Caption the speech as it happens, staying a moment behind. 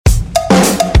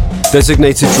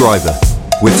Designated Driver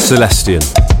with Celestion.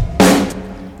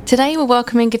 Today we're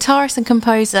welcoming guitarist and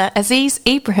composer Aziz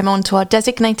Ibrahim onto our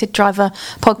Designated Driver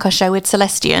podcast show with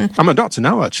Celestion. I'm a doctor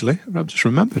now, actually. I've just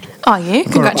remembered. Are you?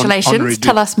 Congratulations.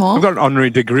 Tell us more. I've got an honorary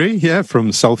degree,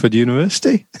 from Salford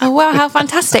University. Oh, wow, how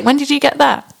fantastic. When did you get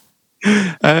that?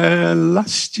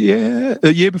 Last year,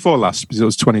 year before last, because it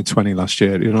was 2020 last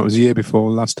year. It was a year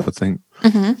before last, I think.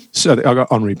 Mm-hmm. So I got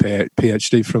honorary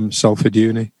PhD from Salford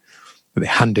Uni. They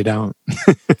handed out.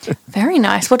 Very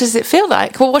nice. What does it feel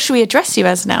like? Well, what should we address you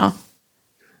as now?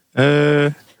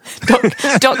 Doctor.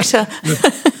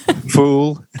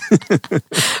 Fool.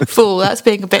 Fool, that's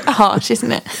being a bit harsh, isn't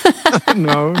it?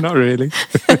 No, not really.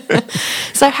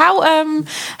 So how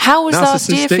was last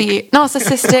year for you?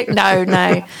 Narcissistic?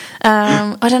 No.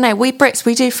 I don't know. We Brits,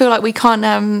 we do feel like we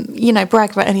can't,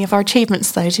 brag about any of our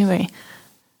achievements, though, do we?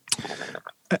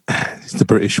 It's the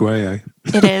British way, eh?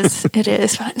 It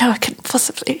is. No, I couldn't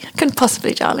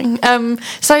possibly, darling.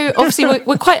 So obviously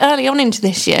we're quite early on into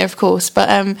this year, of course, but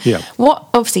what,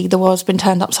 obviously the world's been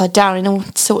turned upside down in all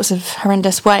sorts of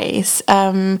horrendous ways.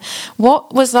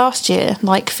 What was last year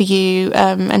like for you,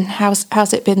 and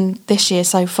how's it been this year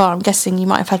so far? I'm guessing you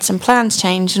might have had some plans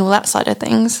change and all that side of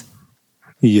things.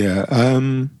 Yeah,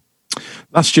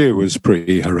 last year was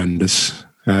pretty horrendous.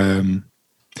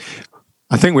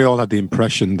 I think we all had the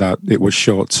impression that it was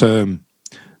short term,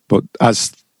 but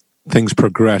as things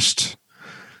progressed,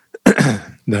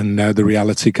 then the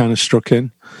reality kind of struck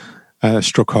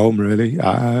home, really.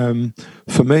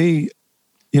 For me,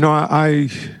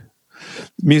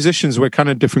 musicians were kind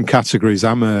of different categories.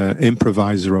 I'm an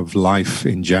improviser of life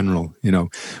in general.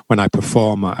 When I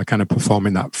perform, I kind of perform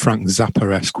in that Frank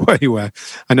Zappa-esque way where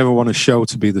I never want a show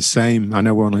to be the same. I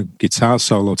never want a guitar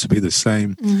solo to be the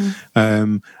same.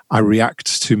 Mm-hmm. I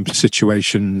react to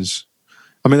situations.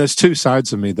 I mean, there's two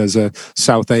sides of me. There's a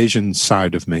South Asian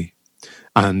side of me,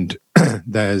 and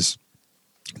there's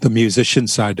the musician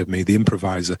side of me, the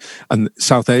improviser. And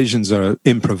South Asians are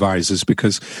improvisers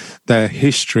because their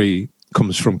history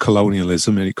comes from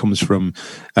colonialism, and it comes from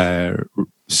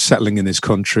settling in this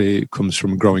country. It comes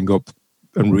from growing up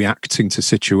and reacting to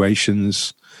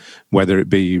situations, whether it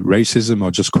be racism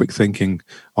or just quick thinking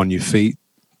on your feet,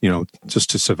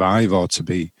 just to survive or to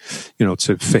be,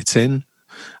 to fit in.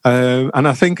 And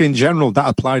I think in general that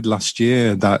applied last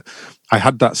year, that I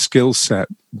had that skill set,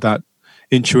 that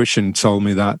intuition told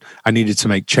me that I needed to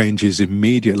make changes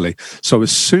immediately. So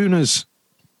as soon as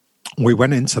we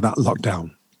went into that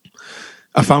lockdown,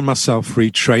 I found myself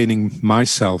retraining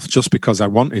myself just because I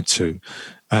wanted to.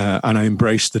 And I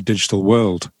embraced the digital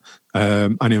world.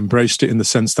 And I embraced it in the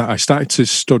sense that I started to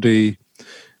study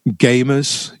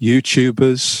gamers,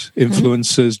 YouTubers,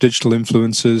 influencers, digital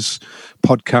influencers,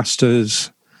 podcasters,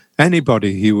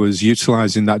 anybody who was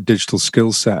utilizing that digital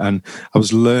skill set. And I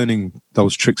was learning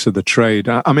those tricks of the trade.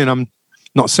 I mean, I'm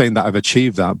not saying that I've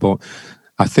achieved that, but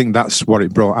I think that's what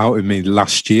it brought out in me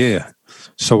last year.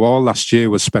 So all last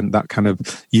year was spent that kind of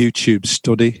YouTube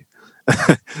study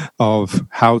of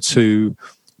how to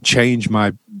change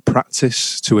my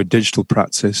practice to a digital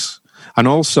practice, and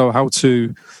also how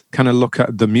to kind of look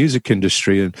at the music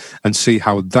industry and see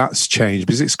how that's changed,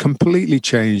 because it's completely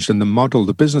changed. And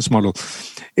the business model,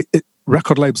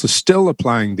 record labels are still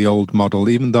applying the old model,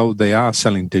 even though they are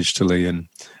selling digitally and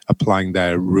applying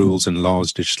their rules and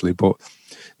laws digitally, but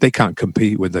they can't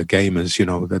compete with the gamers,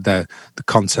 the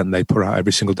content they put out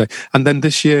every single day. And then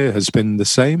this year has been the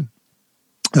same.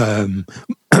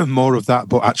 More of that,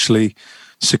 but actually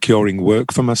securing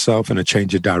work for myself and a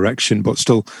change of direction, but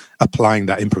still applying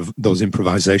those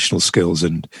improvisational skills,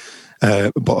 and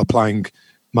but applying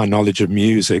my knowledge of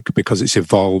music, because it's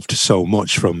evolved so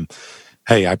much from,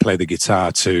 hey, I play the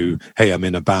guitar, to, hey, I'm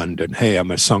in a band, and hey,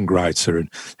 I'm a songwriter, and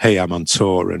hey, I'm on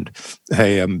tour, and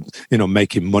hey, I'm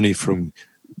making money from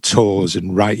tours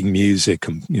and writing music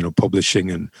and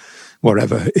publishing and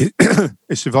whatever.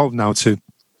 It's evolved now to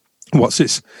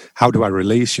how do I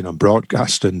release,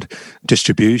 broadcast and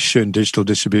distribution, digital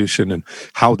distribution, and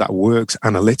how that works,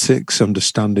 analytics,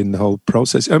 understanding the whole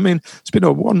process. I mean, it's been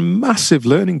one massive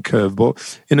learning curve,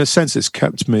 but in a sense, it's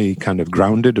kept me kind of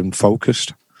grounded and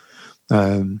focused.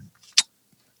 I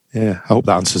hope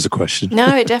that answers the question.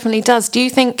 No, it definitely does. Do you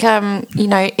think,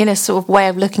 in a sort of way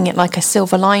of looking at like a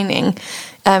silver lining,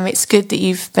 it's good that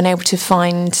you've been able to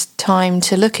find time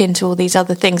to look into all these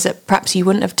other things that perhaps you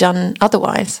wouldn't have done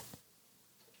otherwise?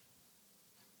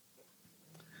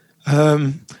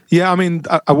 I mean,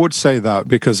 I would say that,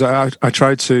 because I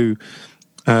try to,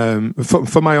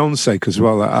 for my own sake as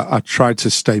well, I try to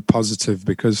stay positive,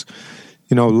 because,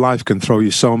 life can throw you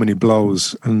so many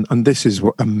blows, and this is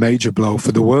a major blow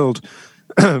for the world.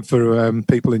 for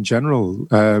people in general.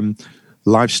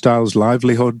 Lifestyles,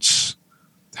 livelihoods,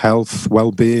 health,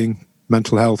 well-being,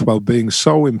 mental health, well-being,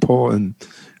 so important.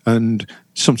 And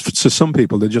to some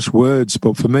people, they're just words.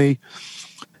 But for me,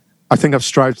 I think I've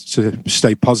strived to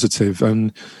stay positive.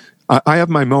 And I have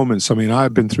my moments. I mean,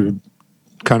 I've been through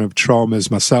kind of traumas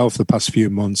myself the past few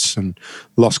months and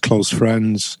lost close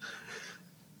friends.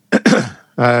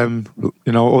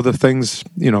 Other things,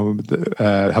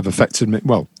 have affected me.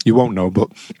 Well, you won't know, but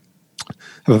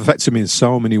have affected me in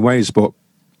so many ways. But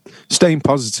staying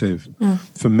positive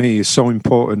for me is so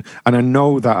important. And I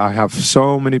know that I have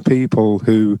so many people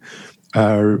who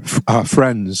are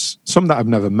friends, some that I've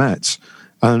never met,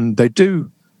 and they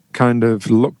do kind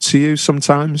of look to you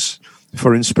sometimes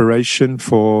for inspiration,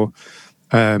 for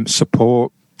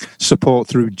support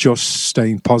through just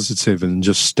staying positive and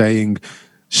just staying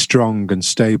strong and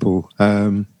stable.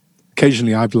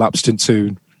 Occasionally I've lapsed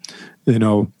into,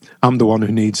 I'm the one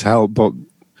who needs help, but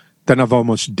then I've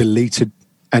almost deleted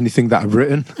anything that I've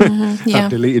written. I've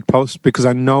deleted posts because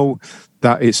I know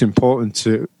that it's important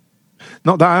to,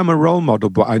 not that I'm a role model,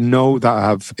 but I know that I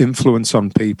have influence on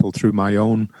people through my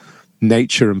own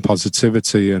nature and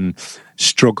positivity and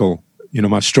struggle.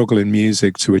 My struggle in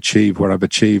music to achieve what I've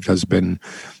achieved has been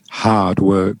hard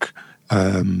work,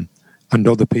 and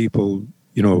other people,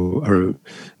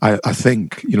 I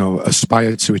think,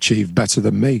 aspire to achieve better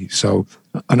than me. So,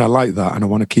 and I like that, and I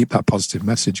want to keep that positive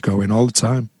message going all the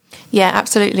time. Yeah,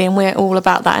 absolutely. And we're all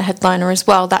about that at Headliner as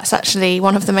well. That's actually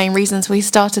one of the main reasons we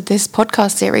started this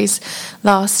podcast series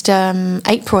last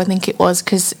April, I think it was,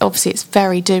 because obviously it's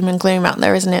very doom and gloom out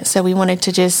there, isn't it? So we wanted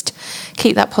to just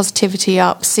keep that positivity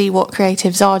up, see what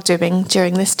creatives are doing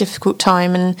during this difficult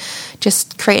time, and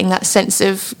just creating that sense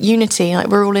of unity. Like,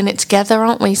 we're all in it together,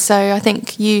 aren't we? So I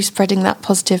think you spreading that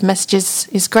positive message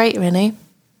is great, really.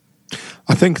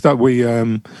 I think that we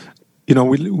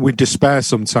despair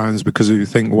sometimes because we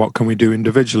think, what can we do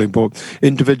individually? But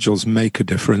individuals make a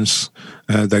difference.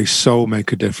 They so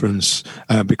make a difference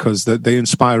because they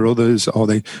inspire others, or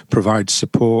they provide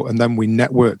support, and then we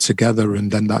network together,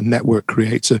 and then that network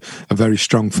creates a very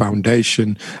strong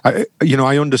foundation. I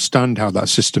understand how that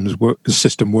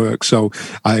system works, so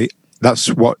that's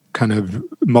what kind of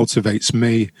motivates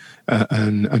me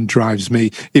and drives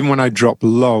me. Even when I drop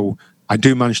low, I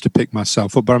do manage to pick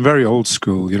myself up, but I'm very old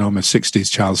school. I'm a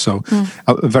 60s child, so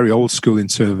I'm very old school in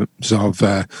terms of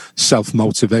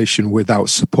self-motivation without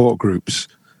support groups.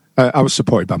 I was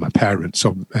supported by my parents,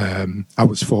 so I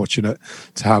was fortunate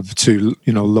to have two,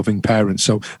 loving parents.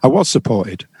 So I was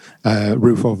supported,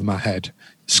 roof over my head,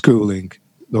 schooling,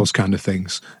 those kind of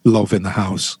things, love in the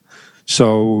house.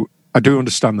 So I do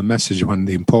understand the message and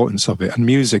the importance of it. And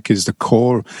music is the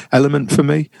core element for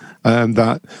me,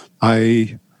 that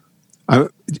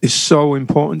it's so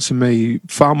important to me,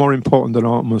 far more important than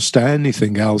almost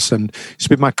anything else. And it's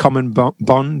been my common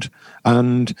bond.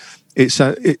 And it's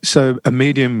a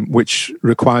medium which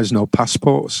requires no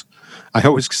passports. I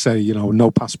always say,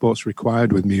 no passports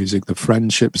required with music. The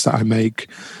friendships that I make,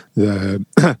 the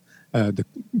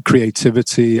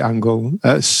creativity angle,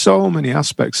 so many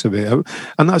aspects of it.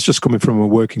 And that's just coming from a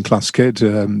working class kid,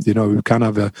 who can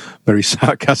have a very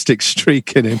sarcastic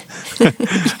streak in him. Yeah.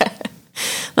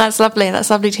 That's lovely. That's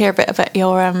lovely to hear a bit about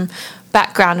your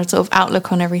background and sort of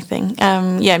outlook on everything.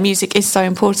 Music is so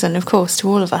important, of course, to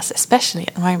all of us, especially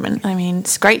at the moment. I mean,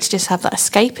 it's great to just have that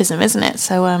escapism, isn't it?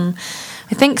 So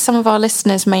I think some of our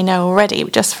listeners may know already,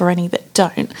 but just for any that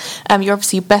don't, you're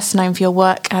obviously best known for your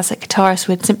work as a guitarist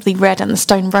with Simply Red and the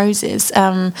Stone Roses.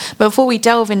 But before we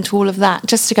delve into all of that,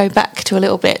 just to go back to a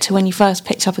little bit to when you first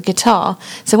picked up a guitar.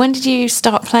 So when did you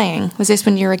start playing? Was this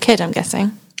when you were a kid, I'm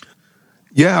guessing?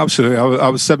 Yeah, absolutely. I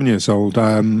was 7 years old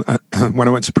when I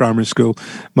went to primary school.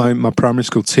 My primary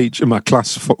school teacher, my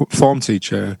class form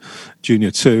teacher,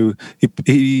 Junior 2,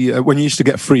 he when you used to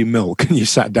get free milk and you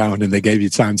sat down and they gave you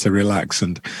time to relax,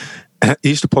 and he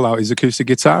used to pull out his acoustic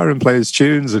guitar and play his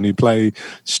tunes, and he'd play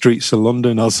Streets of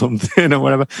London or something or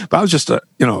whatever. But I was just,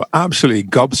 absolutely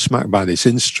gobsmacked by this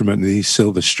instrument, these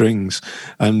silver strings,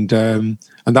 and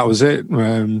that was it.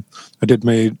 I did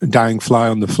my Dying Fly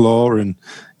on the floor and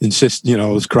I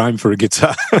was crying for a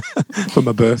guitar for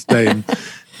my birthday. And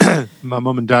my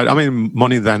mum and dad,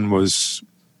 money then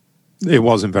it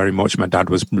wasn't very much. My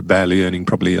dad was barely earning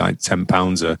probably like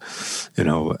 £10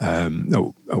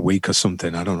 a week or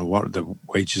something. I don't know what the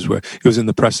wages were. He was in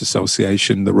the Press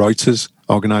Association, the Reuters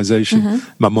organisation.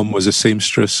 Mm-hmm. My mum was a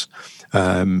seamstress,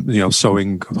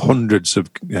 sewing hundreds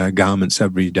of garments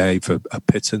every day for a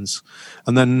pittance.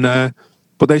 And then,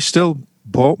 but they still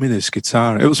bought me this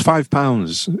guitar. It was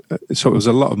 £5, so it was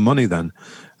a lot of money then.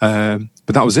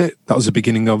 But that was it. That was the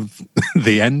beginning of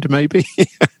the end, maybe.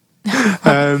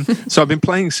 So I've been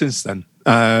playing since then.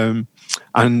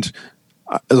 And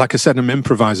like I said, I'm an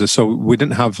improviser, so we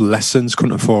didn't have lessons,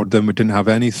 couldn't afford them. We didn't have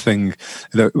anything.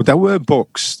 There were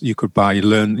books you could buy,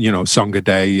 learn, Song a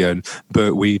Day and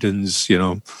Bert Whedon's,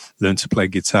 learn to play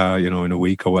guitar, in a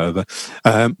week or whatever.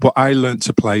 But I learned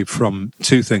to play from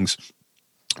two things.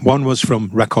 One was from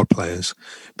record players,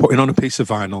 putting on a piece of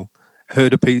vinyl,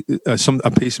 heard a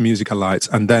piece of music I liked,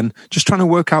 and then just trying to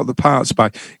work out the parts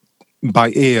by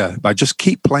ear, by just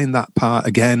keep playing that part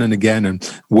again and again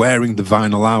and wearing the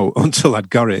vinyl out until I'd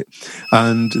got it.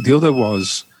 And the other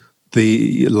was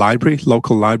the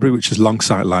local library, which is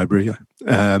Longsight Library.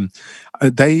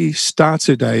 They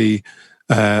started a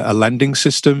lending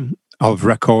system of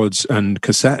records and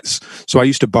cassettes. So I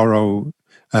used to borrow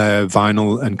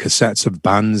vinyl and cassettes of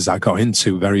bands I got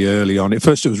into very early on. At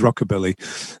first it was rockabilly,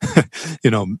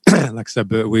 like I said,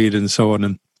 Bert Weed and so on,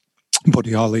 and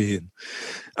Buddy Holly,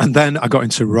 and then I got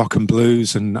into rock and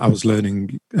blues, and I was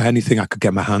learning anything I could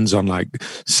get my hands on, like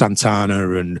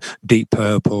Santana and Deep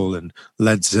Purple and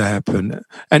Led Zeppelin, and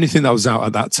anything that was out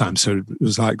at that time. So it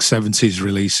was like 70s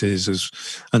releases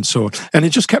and so on. And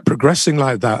it just kept progressing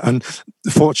like that. And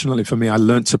fortunately for me, I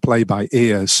learned to play by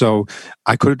ear, so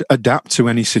I could adapt to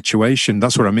any situation.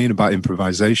 That's what I mean about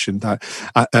improvisation, that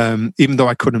even though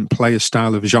I couldn't play a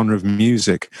style of genre of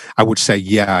music, I would say,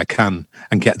 yeah, I can,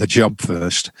 and get the job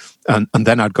first. And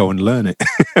then I'd go and learn it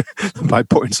by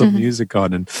putting some music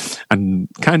on and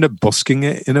kind of busking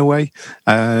it in a way.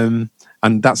 And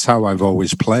that's how I've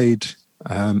always played.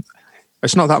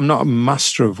 It's not that I'm not a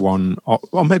master of one,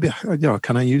 or maybe,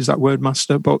 can I use that word,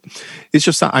 master? But it's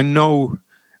just that I know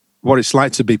what it's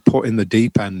like to be put in the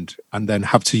deep end and then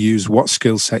have to use what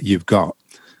skill set you've got.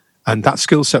 And that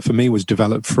skill set for me was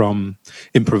developed from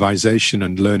improvisation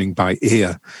and learning by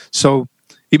ear. So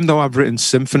even though I've written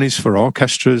symphonies for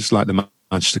orchestras like the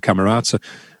Manchester Camerata,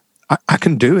 I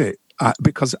can do it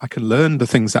because I can learn the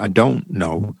things that I don't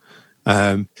know.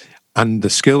 And the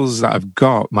skills that I've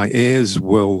got, my ears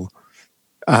will,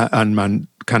 and my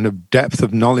kind of depth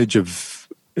of knowledge of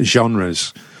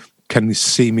genres can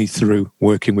see me through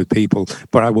working with people,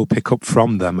 but I will pick up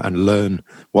from them and learn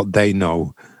what they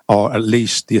know, or at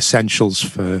least the essentials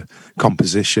for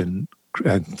composition,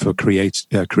 for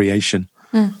creation.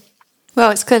 Mm.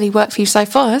 Well, it's clearly worked for you so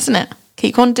far, hasn't it?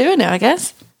 Keep on doing it, I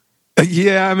guess.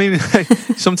 Yeah, I mean,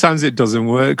 sometimes it doesn't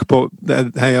work, but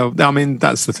hey, I mean,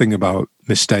 that's the thing about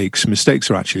mistakes. Mistakes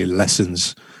are actually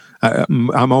lessons.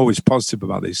 I'm always positive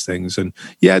about these things, and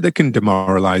yeah, they can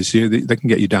demoralize you, they can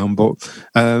get you down, but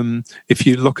if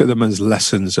you look at them as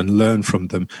lessons and learn from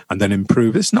them and then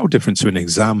improve, it's no different to an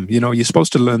exam. You're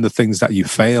supposed to learn the things that you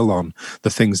fail on, the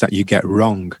things that you get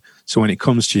wrong, so when it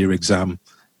comes to your exam,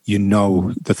 you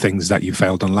know the things that you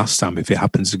failed on last time. If it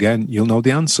happens again, you'll know the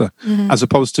answer, as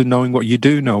opposed to knowing what you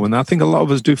do know. And I think a lot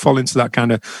of us do fall into that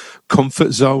kind of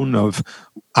comfort zone of,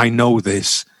 I know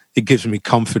this, it gives me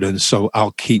confidence, so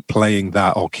I'll keep playing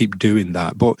that or keep doing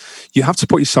that. But you have to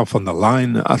put yourself on the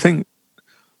line. I think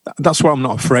that's what I'm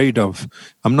not afraid of.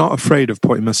 I'm not afraid of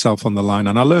putting myself on the line.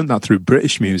 And I learned that through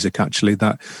British music, actually,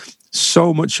 that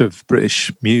so much of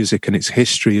British music and its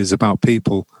history is about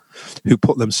people who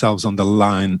put themselves on the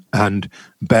line and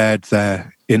bared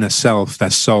their inner self, their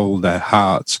soul, their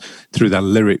hearts through their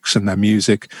lyrics and their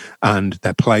music and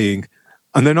their playing.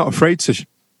 And they're not afraid to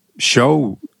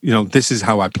show, this is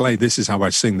how I play, this is how I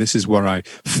sing, this is what I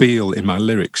feel in my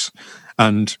lyrics.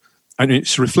 And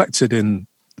it's reflected in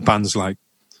bands like,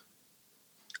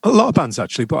 a lot of bands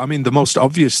actually, but I mean, the most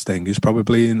obvious thing is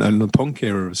probably in the punk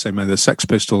era, say maybe the Sex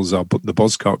Pistols or the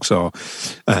Buzzcocks or,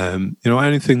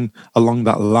 anything along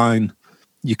that line.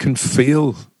 You can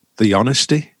feel the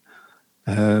honesty.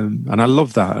 And I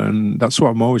love that. And that's what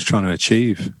I'm always trying to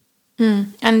achieve.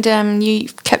 And you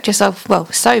kept yourself,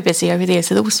 so busy over the years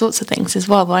with all sorts of things as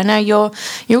well. But I know you're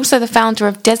also the founder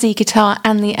of Desi Guitar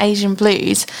and the Asian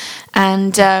Blues,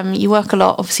 and you work a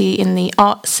lot, obviously, in the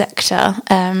art sector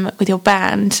with your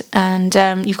band, and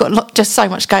you've got just so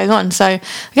much going on. So I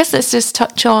guess let's just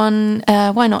touch on,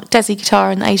 why not, Desi Guitar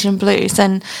and the Asian Blues.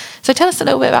 And so tell us a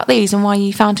little bit about these and why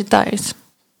you founded those.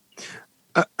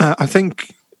 I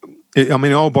think... it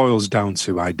all boils down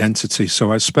to identity.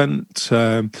 So I spent,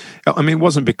 it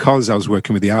wasn't because I was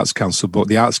working with the Arts Council, but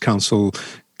the Arts Council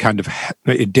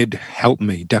it did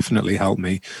definitely help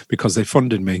me, because they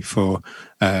funded me for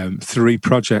 3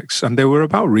 projects. And they were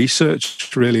about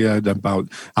research, really, about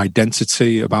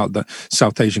identity, about the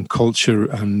South Asian culture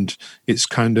and its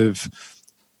kind of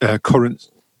current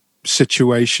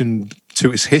situation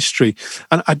to its history.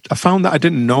 And I found that I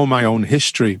didn't know my own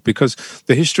history, because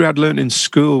the history I'd learned in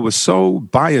school was so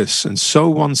biased and so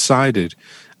one-sided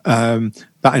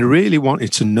that I really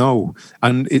wanted to know.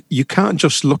 And you can't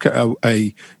just look at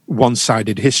a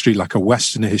one-sided history like a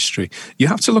Western history. You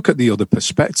have to look at the other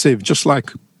perspective, just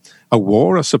like a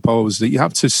war, I suppose, that you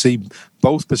have to see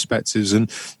both perspectives, and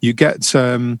you get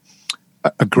a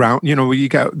ground, you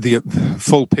get the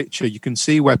full picture. You can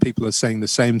see where people are saying the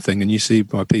same thing, and you see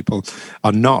where people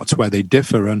are not, where they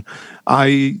differ. And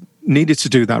I needed to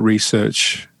do that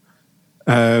research,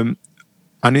 and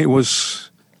it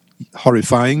was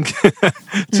horrifying,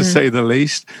 to say the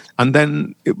least. And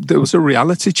then there was a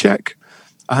reality check,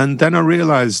 and then I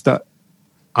realized that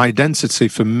identity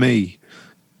for me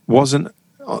wasn't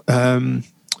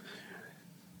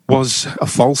was a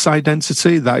false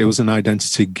identity, that it was an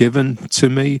identity given to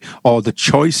me, or the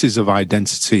choices of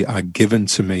identity are given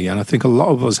to me. And I think a lot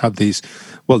of us have these,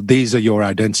 well, these are your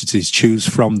identities, choose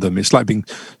from them. It's like being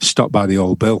stopped by the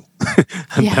old bill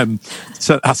and then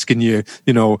asking you,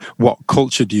 what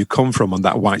culture do you come from on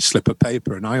that white slip of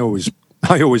paper? And I always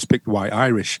picked white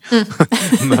Irish.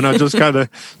 And I just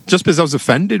because I was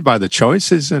offended by the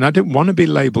choices, and I didn't want to be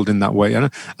labelled in that way. And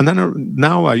then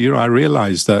now I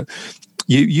realize that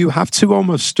you have to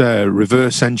almost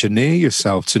reverse engineer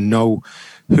yourself to know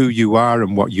who you are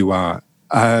and what you are.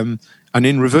 And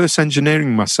in reverse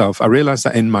engineering myself, I realized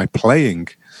that in my playing,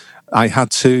 I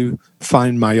had to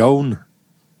find my own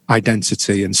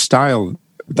identity and style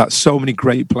that so many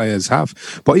great players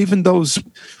have. But even those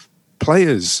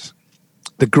players,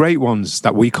 the great ones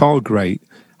that we call great,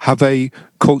 have a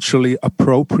culturally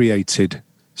appropriated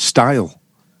style.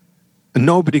 And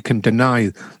nobody can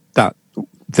deny that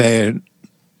they're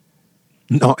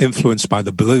not influenced by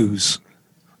the blues,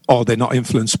 or they're not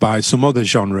influenced by some other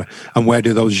genre. And where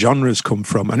do those genres come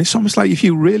from? And it's almost like if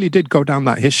you really did go down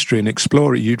that history and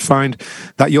explore it, you'd find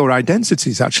that your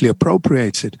identity is actually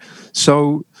appropriated.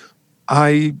 So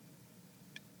I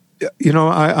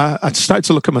started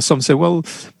to look at myself and say, well,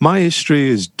 my history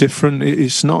is different.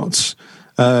 It's not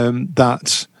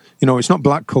that, it's not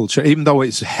black culture, even though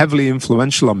it's heavily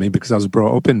influential on me because I was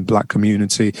brought up in black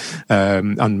community,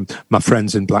 and my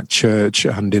friends in black church,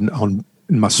 and in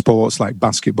my sports like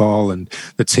basketball and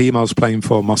the team I was playing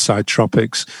for, Moss Side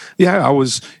Tropics. Yeah, I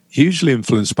was hugely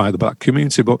influenced by the black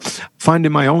community, but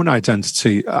finding my own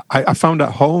identity, I found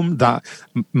at home that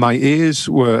my ears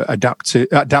were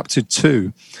adapted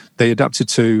to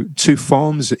two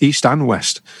forms, East and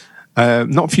West.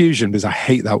 Not fusion, because I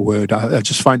hate that word. I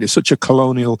just find it such a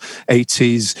colonial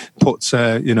 80s, puts,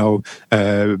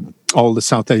 all the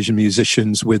South Asian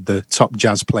musicians with the top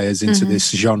jazz players into this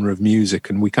genre of music,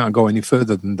 and we can't go any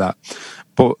further than that.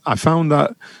 But I found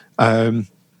that I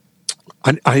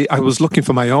was looking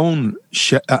for my own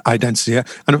identity,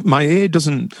 and my ear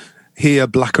doesn't hear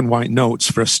black and white notes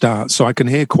for a start, so I can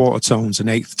hear quarter tones and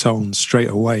eighth tones straight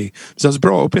away. So I was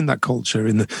brought up in that culture,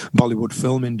 in the Bollywood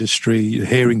film industry,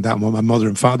 hearing that what my mother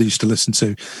and father used to listen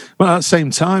to. Well, at the same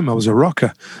time, I was a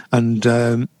rocker, and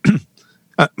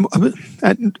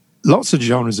lots of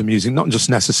genres of music, not just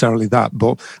necessarily that,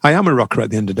 but I am a rocker at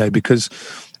the end of the day because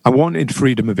I wanted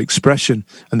freedom of expression,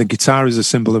 and the guitar is a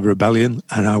symbol of rebellion,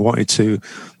 and I wanted to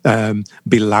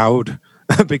be loud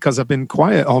because I've been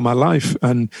quiet all my life,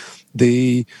 and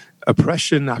the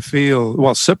oppression I feel,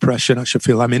 well, suppression I should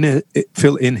feel,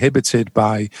 feel inhibited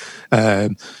by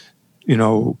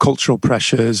cultural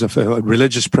pressures,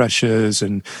 religious pressures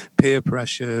and peer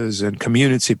pressures and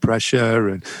community pressure,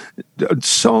 and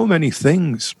so many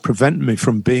things prevent me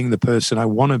from being the person I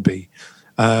want to be.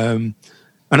 And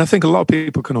I think a lot of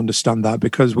people can understand that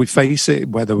because we face it,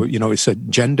 whether, it's a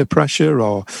gender pressure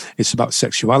or it's about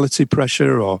sexuality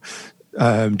pressure or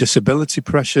disability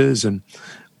pressures. And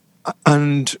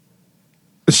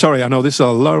sorry, I know this is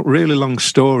a really long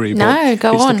story. No,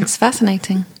 go on. It's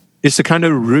fascinating. It's the kind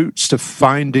of roots to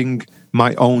finding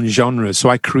my own genres. So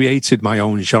I created my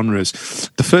own genres.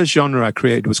 The first genre I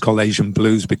created was called Asian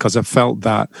blues because I felt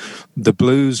that the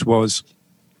blues was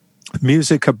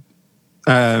music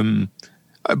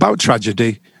about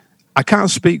tragedy. I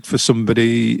can't speak for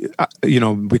somebody,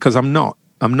 because I'm not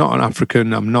an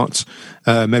African. I'm not,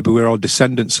 maybe we're all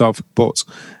descendants of, but,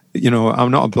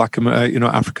 I'm not a black,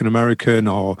 African American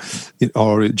or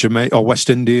Jamaican or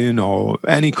West Indian or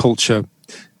any culture.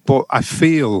 But I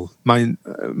feel I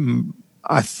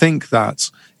think that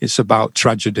it's about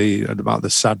tragedy and about the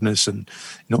sadness and,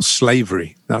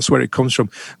 slavery. That's where it comes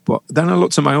from. But then I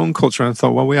looked at my own culture and I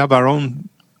thought, well, we have our own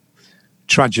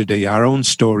tragedy, our own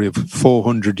story of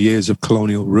 400 years of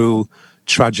colonial rule,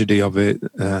 tragedy of it,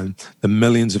 the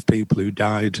millions of people who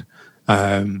died,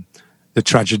 the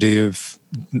tragedy of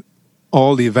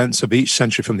all the events of each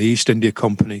century, from the East India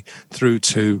Company through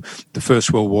to the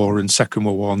First World War and Second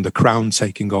World War, and the Crown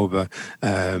taking over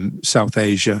South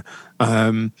Asia.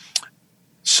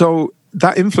 So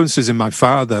that influences in my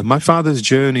father. My father's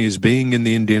journey is being in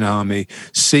the Indian Army,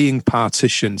 seeing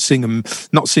partition,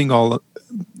 not seeing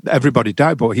everybody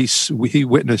die, but he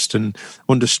witnessed and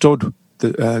understood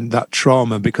that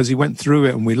trauma, because he went through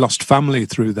it, and we lost family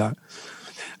through that.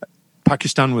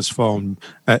 Pakistan was formed,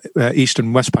 East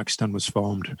and West Pakistan was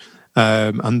formed.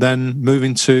 And then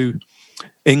moving to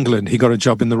England, he got a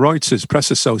job in the Reuters Press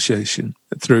Association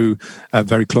through a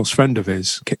very close friend of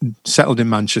his, settled in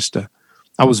Manchester.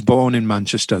 I was born in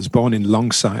Manchester. I was born in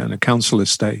Longsight on a council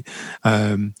estate.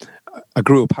 I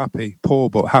grew up happy, poor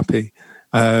but happy.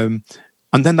 And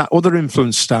then that other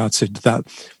influence started, that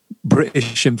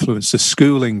British influence, the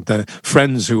schooling, the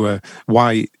friends who were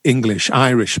white, English,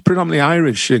 Irish, predominantly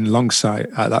Irish in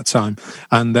Longsight at that time.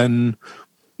 And then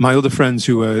my other friends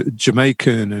who were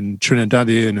Jamaican and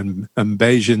Trinidadian and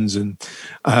Bajans.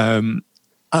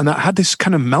 And I had this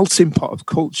kind of melting pot of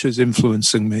cultures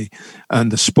influencing me, and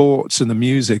the sports and the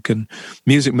music. And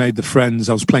music made the friends.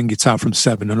 I was playing guitar from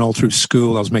 7, and all through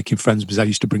school I was making friends because I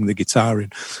used to bring the guitar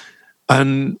in.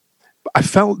 And I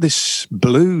felt this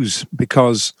blues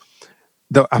because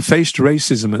I faced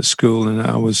racism at school, and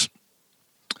I was,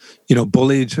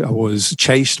 bullied. I was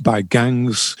chased by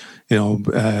gangs,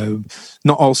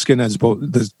 not all skinheads, but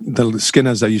the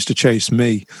skinheads that used to chase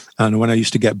me. And when I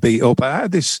used to get beat up, I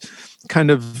had this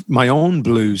kind of my own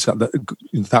blues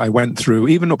that I went through,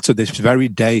 even up to this very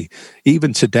day.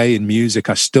 Even today in music,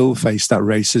 I still face that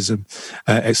racism.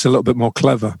 It's a little bit more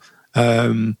clever.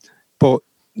 But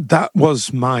that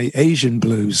was my Asian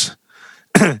blues.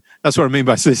 That's what I mean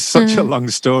by this. It's such a long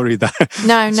story that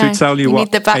to tell you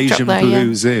what Asian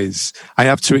blues is, I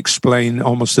have to explain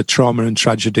almost the trauma and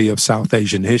tragedy of South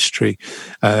Asian history,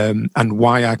 and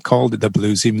why I called it the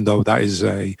blues, even though that is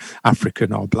a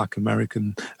African or Black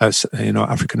American,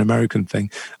 African American thing.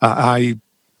 I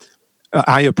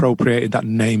appropriated that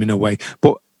name in a way,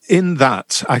 but in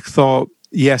that I thought,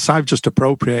 yes, I've just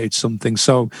appropriated something,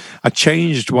 so I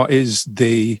changed what is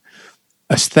the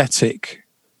aesthetic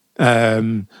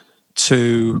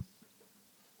to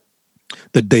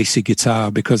the Desi guitar,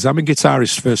 because I'm a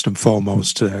guitarist first and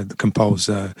foremost, the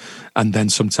composer, and then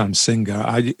sometimes singer.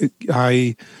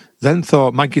 I then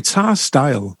thought my guitar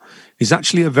style is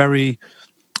actually a very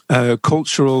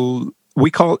cultural. We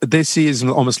call Desi is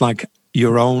almost like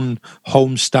your own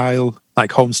home style,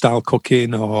 like home style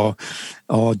cooking, or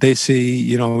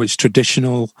Desi. It's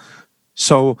traditional.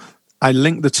 So I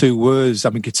linked the two words.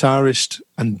 I'm a guitarist,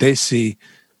 and Desi.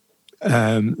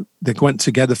 They went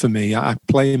together for me. I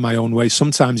play in my own way.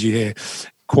 Sometimes you hear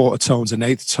quarter tones and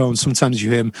eighth tones. Sometimes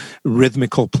you hear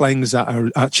rhythmical playings that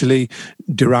are actually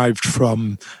derived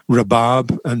from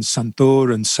rabab and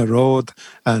santur and sarod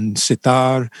and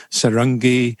sitar,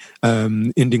 sarangi,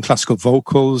 Indian classical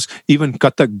vocals, even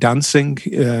Kathak dancing,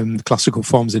 classical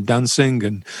forms of dancing,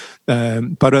 and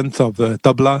baranth of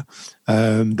tabla,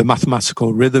 the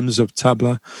mathematical rhythms of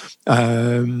tabla.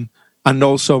 And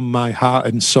also my heart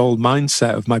and soul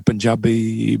mindset of my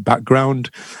Punjabi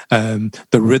background,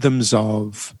 the rhythms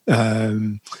of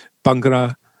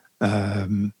Bhangra,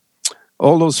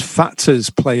 all those factors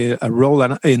play a role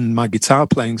in my guitar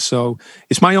playing. So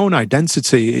it's my own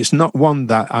identity. It's not one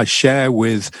that I share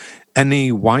with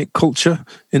any white culture,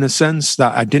 in a sense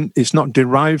that it's not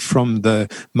derived from the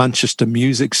Manchester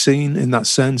music scene in that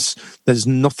sense. There's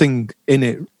nothing in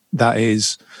it that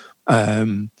is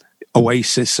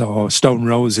Oasis or Stone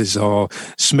Roses or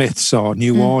Smiths or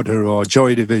New Order or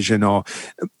Joy Division, or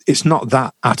it's not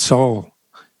that at all.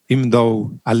 Even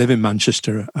though I live in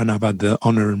Manchester and I've had the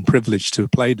honour and privilege to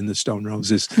have played in the Stone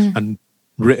Roses and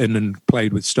written and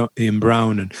played with Ian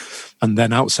Brown and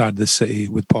then outside the city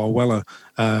with Paul Weller,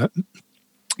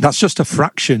 that's just a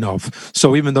fraction of.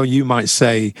 So even though you might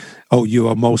say, oh, you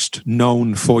are most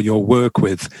known for your work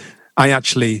with, I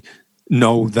actually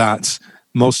know that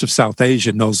most of South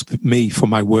Asia knows me for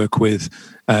my work with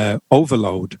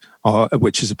Overload,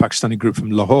 which is a Pakistani group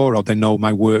from Lahore, or they know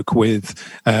my work with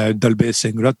Dalbir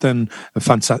Singh Ratan,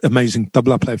 a amazing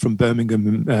tabla player from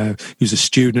Birmingham, who's a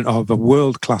student of a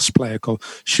world-class player called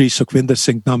Shri Sukhvinder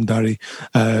Singh Namdari,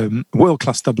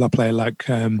 world-class tabla player like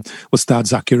Ustad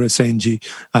Zakir Hussainji.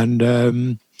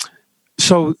 And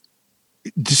so,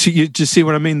 do you see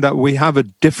what I mean? That we have a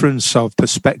difference of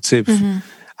perspective.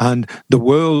 And the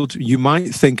world, you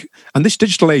might think, and this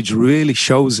digital age really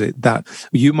shows it, that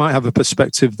you might have a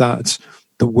perspective that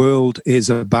the world is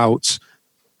about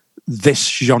this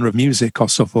genre of music or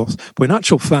so forth. But in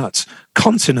actual fact,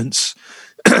 continents,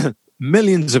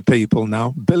 millions of people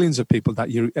now, billions of people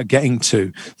that you're getting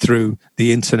to through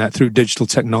the internet, through digital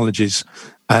technologies,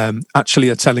 actually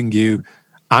are telling you,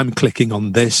 I'm clicking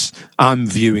on this, I'm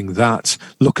viewing that,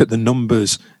 look at the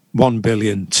numbers, 1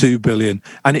 billion, 2 billion.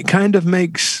 And it kind of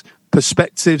makes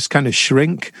perspectives kind of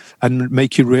shrink and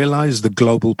make you realize the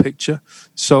global picture.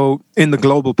 So in the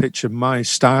global picture, my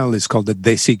style is called the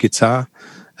Desi guitar.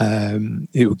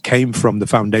 It came from the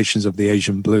foundations of the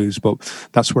Asian blues, but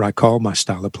that's what I call my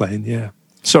style of playing, yeah.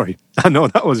 Sorry, I know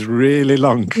that was really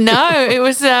long. No, it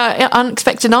was an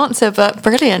unexpected answer, but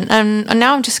brilliant. And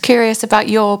now I'm just curious about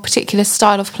your particular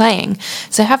style of playing.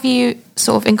 So have you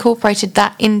sort of incorporated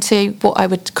that into what I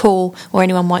would call, or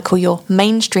anyone might call, your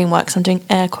mainstream works? I'm doing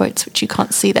air quotes, which you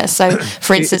can't see there. So,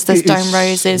 for instance, the Stone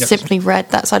Roses, yes. Simply Red,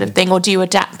 that sort of thing. Or do you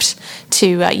adapt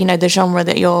to, the genre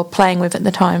that you're playing with at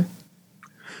the time?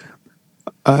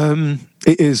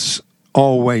 It is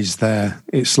always there.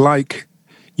 It's like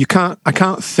I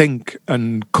can't think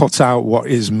and cut out what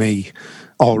is me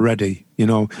already.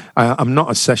 I'm not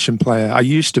a session player. I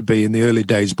used to be in the early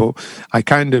days, but I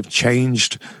kind of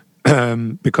changed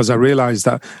because I realized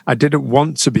that I didn't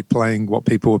want to be playing what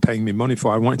people were paying me money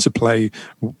for. I wanted to play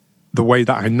the way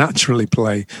that I naturally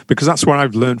play, because that's what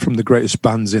I've learned from the greatest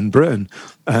bands in Britain.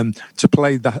 To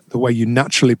play the way you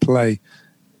naturally play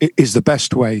is the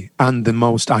best way, and the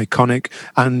most iconic,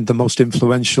 and the most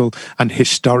influential, and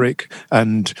historic,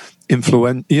 and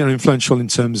influential in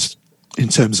terms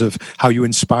of how you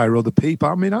inspire other people.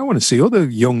 I mean, I want to see other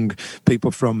young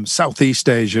people from Southeast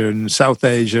Asia and South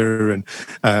Asia and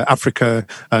Africa,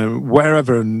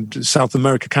 wherever, and South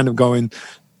America, kind of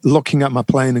looking at my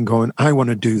playing and going, I want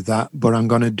to do that, but I'm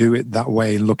going to do it that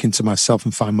way, and look into myself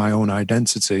and find my own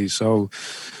identity. So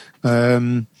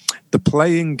the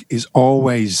playing is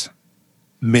always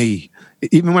me.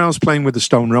 Even when I was playing with the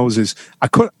Stone Roses, I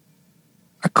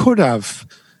could have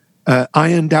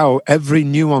ironed out every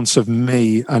nuance of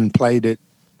me and played it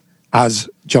as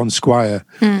John Squire.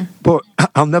 But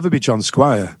I'll never be John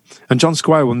Squire, and John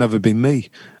Squire will never be me.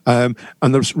 And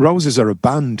the Roses are a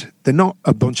band. They're not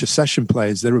a bunch of session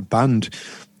players. They're a band.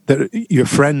 They're your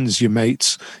friends, your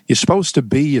mates. You're supposed to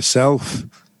be yourself.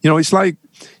 It's like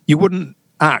you wouldn't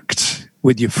act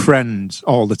with your friends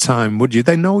all the time, would you?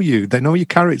 They know you. They know your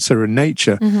character and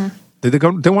nature. Mm-hmm.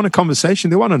 They want a conversation.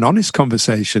 They want an honest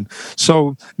conversation.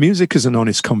 So music is an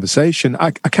honest conversation. I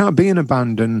can't be in a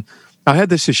band. And I had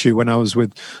this issue when I was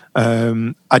with,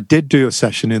 I did do a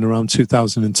session in around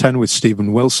 2010 with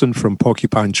Stephen Wilson from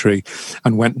Porcupine Tree,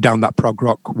 and went down that prog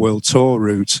rock world tour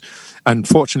route. And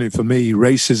fortunately for me,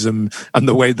 racism and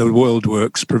the way the world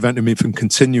works prevented me from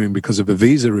continuing because of a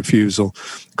visa refusal,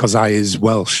 because I is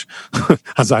Welsh,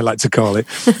 as I like to call it.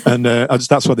 And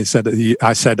that's what they said.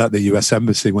 I said at the US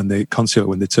Embassy when they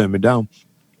turned me down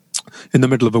in the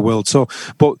middle of a world tour.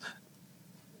 But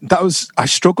I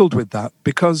struggled with that,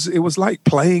 because it was like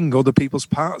playing other people's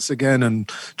parts again and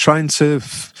trying to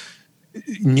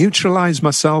neutralize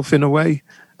myself in a way,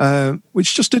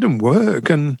 which just didn't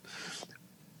work.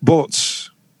 But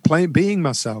being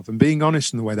myself and being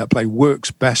honest in the way that I play works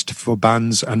best for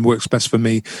bands, and works best for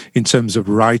me in terms of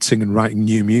writing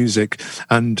new music.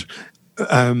 And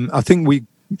I think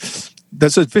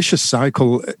there's a vicious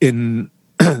cycle in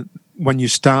when you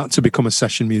start to become a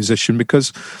session musician,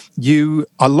 because you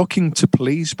are looking to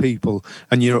please people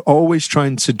and you're always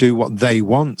trying to do what they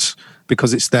want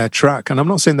because it's their track. And I'm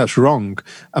not saying that's wrong.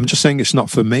 I'm just saying it's not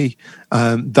for me.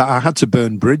 That I had to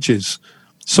burn bridges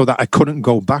so that I couldn't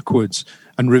go backwards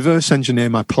and reverse engineer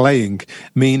my playing,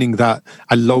 meaning that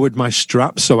I lowered my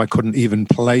straps so I couldn't even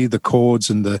play the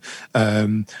chords and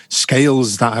the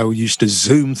scales that I used to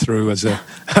zoom through as an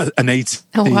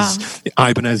 80s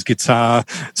Ibanez guitar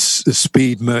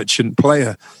speed merchant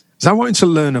player. So I wanted to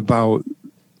learn about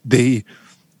the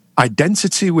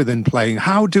identity within playing.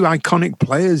 How do iconic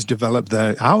players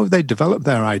how have they developed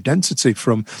their identity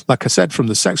from, like I said, from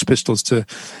the Sex Pistols to,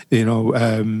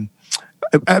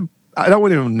 I don't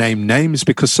want to name names,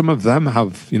 because some of them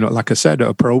have, like I said,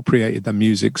 appropriated their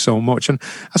music so much. And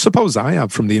I suppose I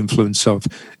have, from the influence of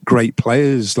great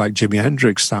players like Jimi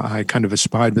Hendrix, that I kind of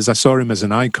aspired, because I saw him as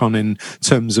an icon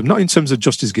not in terms of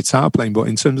just his guitar playing, but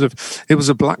in terms of, it was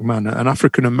a black man, an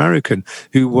African-American,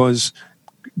 who was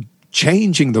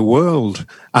changing the world,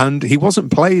 and he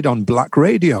wasn't played on black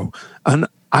radio. And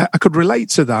I could relate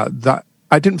to that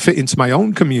I didn't fit into my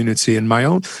own community, and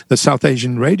the South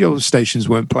Asian radio stations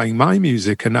weren't playing my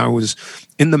music, and I was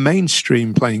in the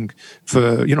mainstream playing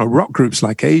for, rock groups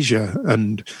like Asia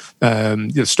and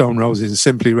Stone Roses and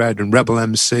Simply Red and Rebel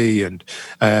MC, and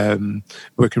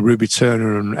working Ruby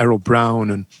Turner and Errol Brown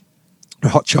and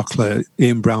Hot Chocolate,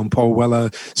 Ian Brown, Paul Weller,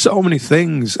 so many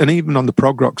things. And even on the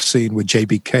prog rock scene with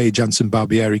JBK, Jansen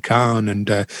Barbieri Khan, and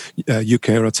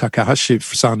Yukihiro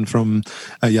Takahashi-san from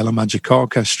Yellow Magic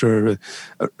Orchestra,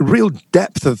 a real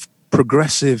depth of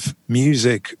progressive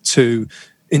music to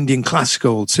Indian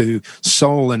classical to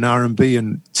soul and R&B,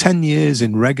 and 10 years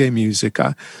in reggae music.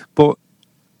 But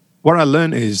what I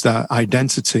learned is that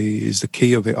identity is the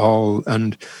key of it all.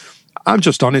 And I'm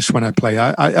just honest when I play.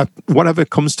 I whatever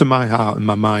comes to my heart and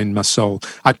my mind, my soul,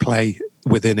 I play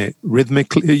within it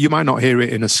rhythmically. You might not hear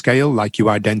it in a scale like you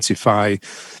identify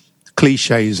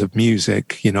cliches of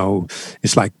music. You know,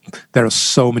 it's like there are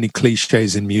so many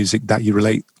cliches in music that you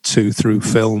relate to through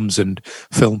films and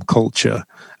film culture.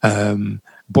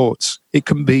 But it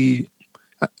can be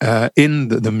in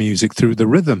the music through the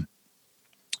rhythm.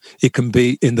 It can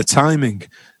be in the timing.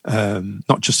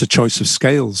 Not just a choice of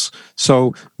scales.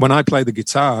 So when I play the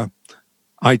guitar,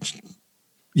 I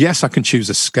can choose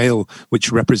a scale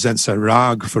which represents a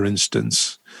rag, for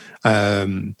instance,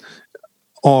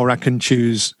 or I can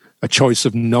choose a choice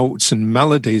of notes and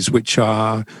melodies which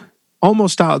are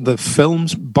almost out of the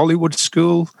film's Bollywood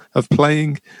school of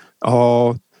playing,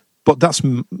 but that's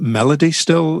melody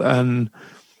still. And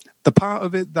the part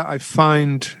of it that I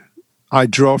find I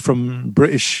draw from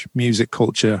British music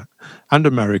culture and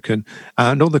American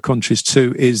and other countries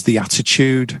too is the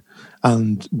attitude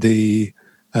and the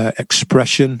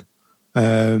expression,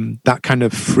 that kind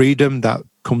of freedom that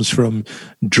comes from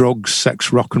drugs,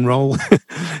 sex, rock and roll.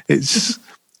 It's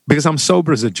because I'm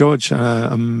sober as a judge.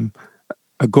 I'm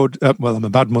a I'm a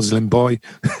bad Muslim boy,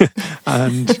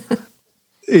 and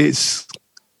it's.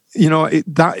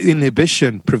 That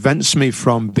inhibition prevents me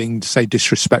from being, say,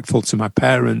 disrespectful to my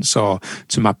parents or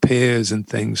to my peers and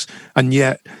things. And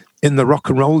yet, in the rock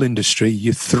and roll industry,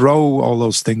 you throw all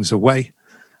those things away.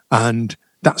 And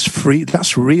that's free.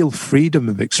 That's real freedom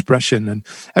of expression. And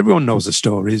everyone knows the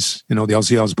stories, the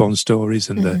Ozzy Osbourne stories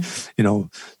and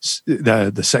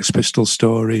the Sex Pistols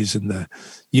stories and the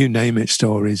you name it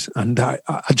stories. And I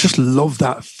just love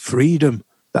that freedom,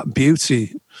 that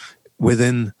beauty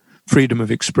within freedom of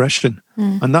expression.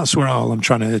 And that's where all I'm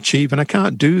trying to achieve. And I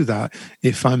can't do that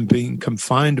if I'm being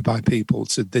confined by people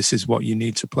to this is what you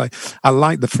need to play. I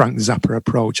like the Frank Zappa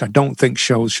approach. I don't think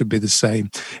shows should be the same.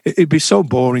 It'd be so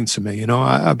boring to me,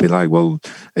 I'd be like, well,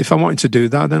 if I wanted to do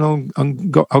that, then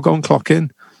I'll go and clock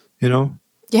in,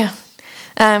 Yeah.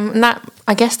 And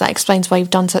I guess that explains why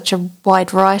you've done such a wide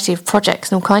variety of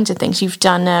projects and all kinds of things. You've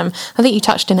done, I think you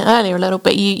touched on it earlier a little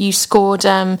bit, you scored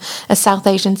a South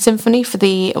Asian symphony for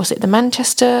the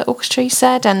Manchester Orchestra, you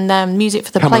said, and music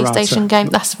for the Camerata. PlayStation game.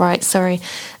 That's right, sorry.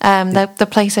 The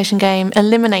PlayStation game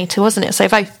Eliminator, wasn't it? So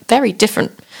very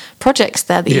different projects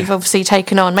there that you've obviously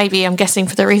taken on. Maybe, I'm guessing,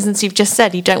 for the reasons you've just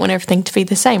said, you don't want everything to be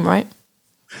the same, right?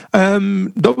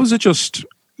 Those are just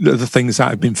the things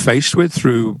that I've been faced with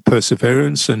through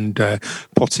perseverance and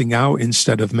putting out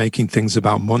instead of making things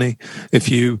about money. If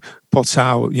you put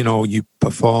out, you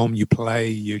perform, you play,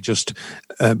 you just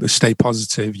stay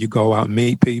positive, you go out and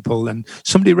meet people, and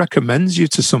somebody recommends you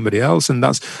to somebody else. And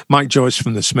that's Mike Joyce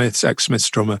from the Smiths, ex-Smiths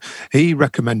drummer. He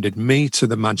recommended me to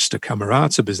the Manchester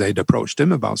Camerata because they'd approached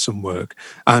him about some work.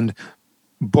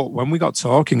 But when we got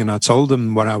talking and I told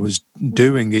them what I was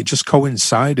doing, it just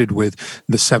coincided with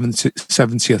the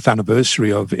 70th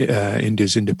anniversary of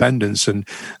India's independence. And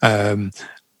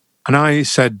I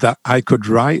said that I could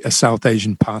write a South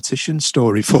Asian partition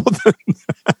story for them.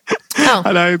 Oh,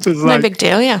 and I was like, no big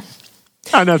deal, yeah.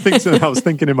 And I was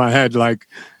thinking in my head, like,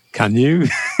 can you?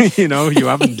 You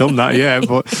haven't done that yet.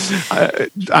 But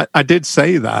I did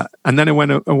say that. And then I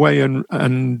went away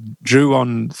and drew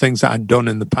on things that I'd done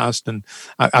in the past. And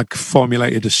I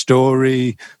formulated a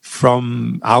story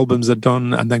from albums I'd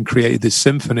done and then created this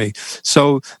symphony.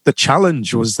 So the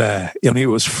challenge was there. It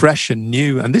was fresh and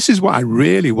new. And this is what I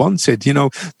really wanted,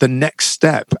 the next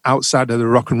step outside of the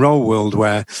rock and roll world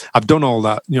where I've done all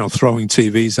that, throwing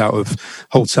TVs out of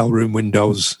hotel room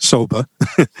windows sober.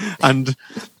 And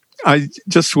I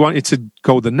just wanted to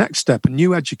go the next step, a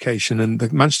new education. And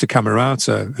the Manchester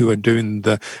Camerata, who are doing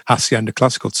the Hacienda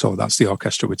Classical Tour, that's the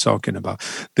orchestra we're talking about,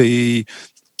 they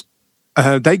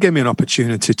gave me an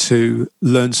opportunity to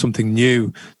learn something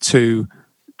new, to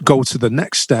go to the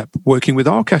next step, working with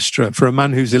orchestra for a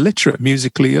man who's illiterate,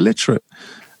 musically illiterate.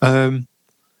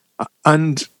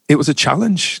 And it was a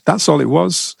challenge. That's all it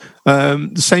was. The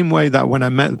same way that when I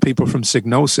met people from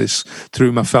Signosis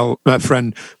through my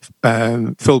friend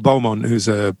Phil Beaumont, who's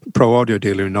a pro audio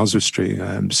dealer in Oswestry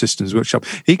Systems Workshop,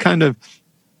 he kind of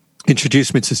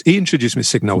introduced me to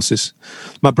Signosis.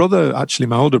 My brother, actually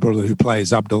my older brother who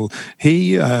plays, Abdul,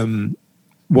 he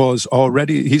was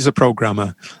already, he's a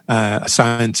programmer, a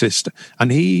scientist,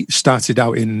 and he started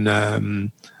out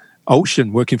in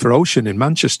Ocean, working for Ocean in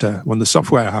Manchester, one of the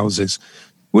software houses.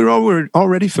 We were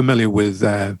already familiar with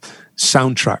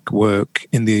soundtrack work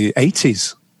in the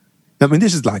 80s. I mean,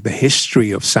 this is like the history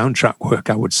of soundtrack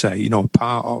work, I would say,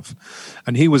 part of.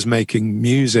 And he was making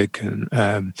music and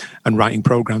writing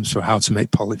programs for how to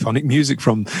make polyphonic music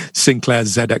from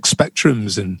Sinclair's ZX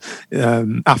Spectrums and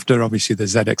after, obviously, the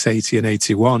ZX80 and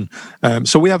 81.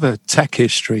 So we have a tech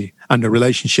history and a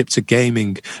relationship to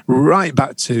gaming right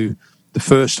back to the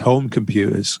first home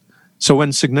computers. So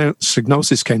when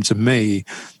Psygnosis came to me,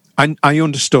 I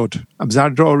understood, because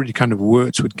I'd already kind of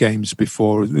worked with games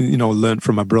before, learned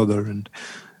from my brother, and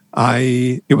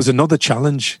it was another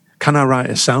challenge. Can I write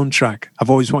a soundtrack?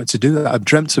 I've always wanted to do that. I've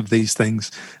dreamt of these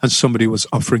things, and somebody was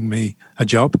offering me a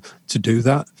job to do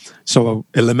that. So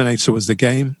Eliminator was the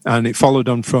game, and it followed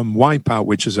on from Wipeout,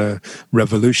 which is a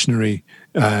revolutionary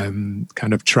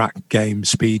kind of track game,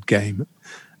 speed game,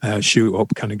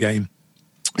 shoot-up kind of game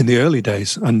in the early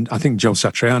days. And I think Joe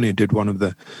Satriani did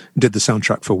the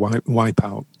soundtrack for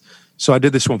Wipeout. So I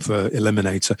did this one for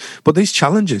Eliminator. But these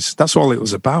challenges, that's all it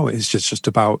was about. It's just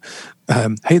about,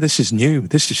 hey, this is new.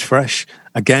 This is fresh.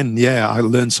 Again, I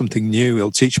learned something new.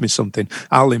 It'll teach me something.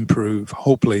 I'll improve,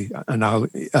 hopefully, and I'll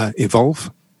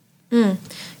evolve.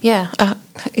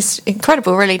 It's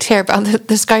incredible, really, to hear about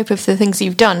the scope of the things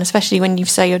you've done, especially when you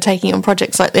say you're taking on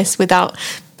projects like this without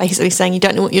basically saying you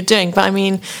don't know what you're doing. But I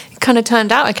mean, it kind of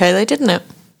turned out okay, though, didn't it?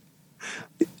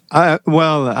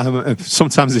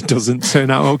 Sometimes it doesn't turn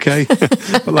out okay.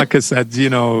 But like I said, you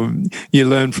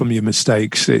learn from your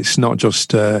mistakes. It's not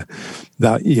just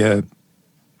that you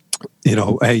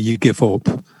give up.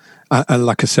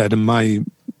 Like I said, in my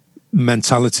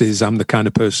mentality is I'm the kind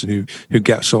of person who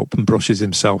gets up and brushes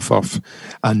himself off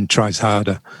and tries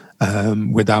harder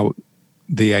without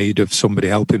the aid of somebody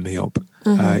helping me up.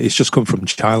 Mm-hmm. It's just come from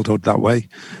childhood that way.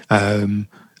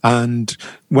 And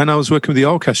when I was working with the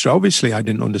orchestra, obviously I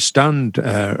didn't understand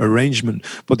arrangement,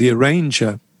 but the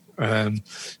arranger,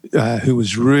 who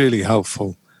was really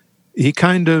helpful, he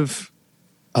kind of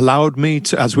allowed me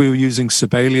to, as we were using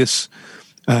Sibelius,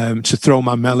 to throw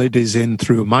my melodies in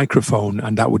through a microphone,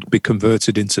 and that would be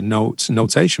converted into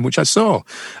notation, which I saw.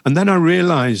 And then I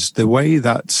realized the way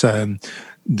that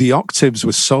the octaves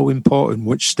were so important,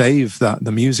 which stave that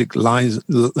the music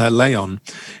lay on,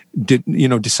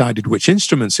 decided which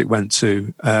instruments it went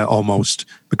to, almost,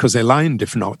 because they lie in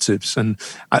different octaves. And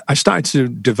I started to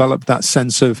develop that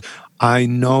sense of, I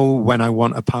know when I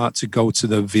want a part to go to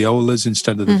the violas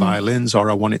instead of the violins,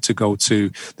 or I want it to go to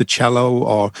the cello,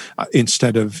 or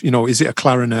instead of, is it a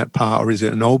clarinet part or is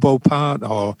it an oboe part?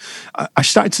 Or I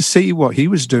started to see what he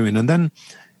was doing. And then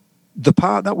the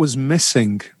part that was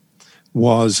missing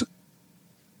was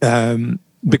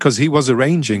because he was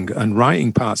arranging and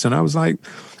writing parts. And I was like,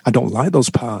 I don't like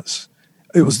those parts.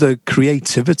 It was the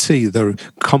creativity, the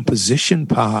composition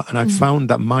part. And I found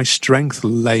that my strength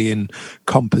lay in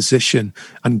composition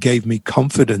and gave me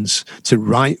confidence to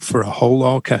write for a whole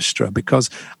orchestra, because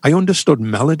I understood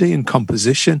melody and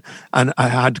composition and I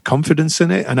had confidence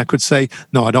in it. And I could say,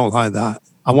 no, I don't like that.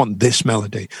 I want this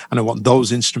melody and I want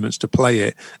those instruments to play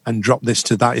it, and drop this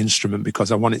to that instrument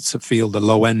because I want it to feel the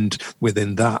low end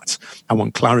within that. I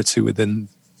want clarity within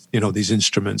these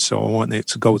instruments, so I want it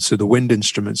to go to the wind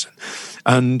instruments.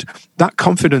 And that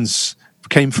confidence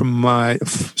came from my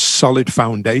solid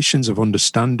foundations of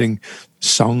understanding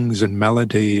songs and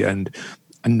melody, and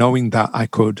knowing that I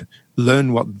could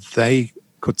learn what they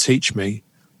could teach me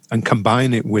and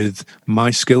combine it with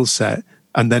my skill set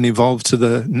and then evolve to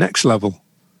the next level.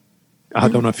 I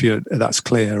don't know if that's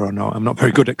clear or not. I'm not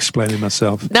very good at explaining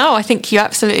myself. No, I think you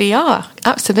absolutely are.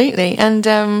 Absolutely. And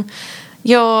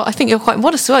I think you're quite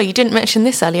modest as well. You didn't mention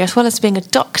this earlier, as well as being a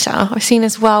doctor. I've seen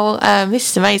as well, this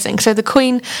is amazing. So the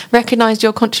Queen recognised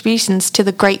your contributions to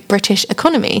the great British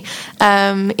economy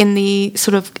in the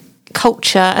sort of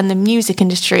culture and the music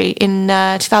industry in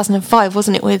 2005,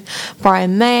 wasn't it, with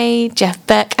Brian May, Jeff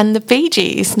Beck and the Bee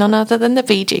Gees, none other than the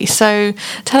Bee Gees. So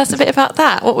tell us a bit about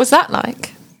that. What was that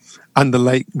like? And the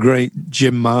late, great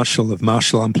Jim Marshall of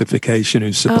Marshall Amplification,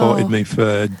 who supported me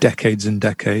for decades and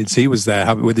decades. He was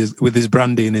there with his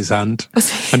brandy in his hand,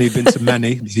 and he'd been to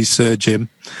many. He's Sir Jim.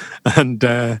 And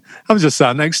I was just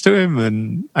sat next to him,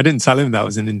 and I didn't tell him that I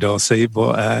was in Indorsea,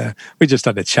 but we just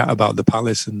had a chat about the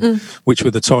palace, and which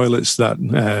were the toilets that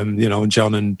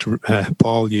John and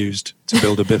Paul used to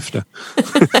build a bifter.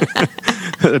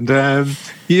 And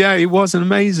it was an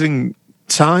amazing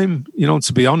time,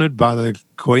 to be honoured by the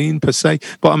Queen per se.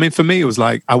 But I mean, for me, it was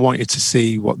like I wanted to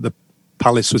see what the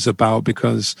palace was about,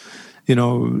 because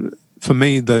for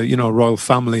me, the royal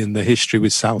family and the history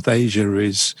with South Asia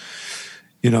is,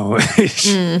 well,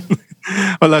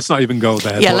 let's not even go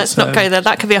there. Yeah, let's not go there.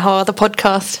 That could be a whole other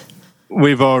podcast.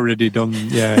 We've already done,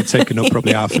 taken up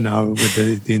probably half an hour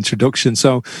with the introduction.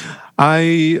 So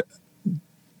well,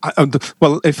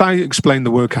 if I explain the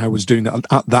work I was doing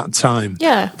at that time,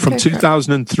 from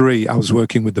 2003, I was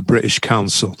working with the British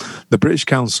Council. The British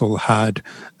Council had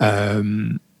a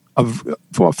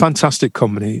fantastic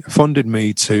company funded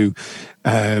me to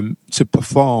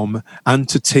perform and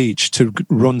to teach, to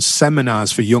run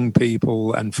seminars for young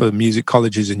people and for music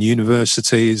colleges and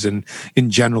universities and in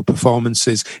general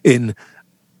performances in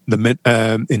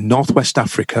Northwest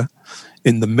Africa,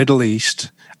 in the Middle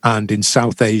East, and in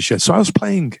South Asia. So I was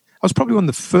probably one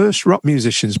of the first rock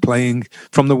musicians playing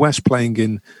from the West, playing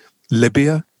in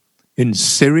Libya, in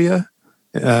Syria,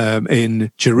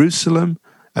 in Jerusalem,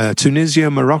 Tunisia,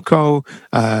 Morocco,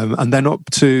 and then up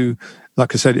to,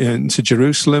 like I said, to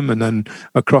Jerusalem, and then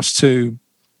across to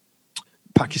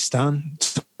Pakistan,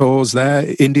 tours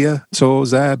there, India, tours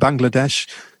there, Bangladesh.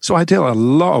 So I did a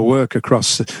lot of work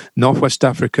across Northwest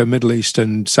Africa, Middle East,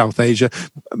 and South Asia.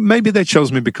 Maybe they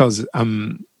chose me because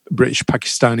I'm British,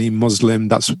 Pakistani, Muslim.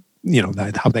 That's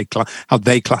how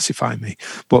they classify me.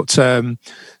 But so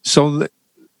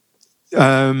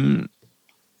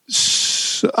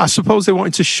I suppose they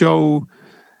wanted to show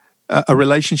a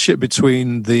relationship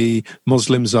between the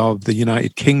Muslims of the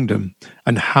United Kingdom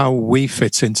and how we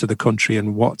fit into the country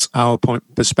and what our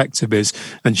perspective is,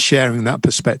 and sharing that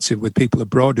perspective with people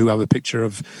abroad who have a picture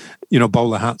of,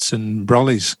 bowler hats and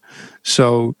brollies.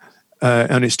 So,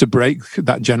 and it's to break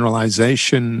that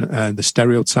generalization, the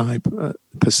stereotype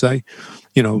per se.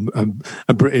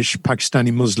 A British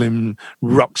Pakistani Muslim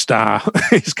rock star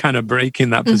is kind of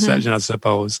breaking that perception, I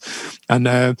suppose. And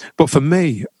but for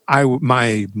me,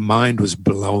 my mind was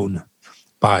blown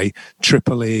by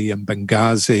Tripoli and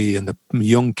Benghazi and the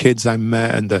young kids I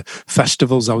met and the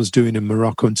festivals I was doing in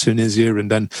Morocco and Tunisia,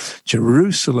 and then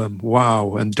Jerusalem,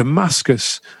 wow, and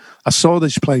Damascus. I saw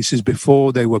these places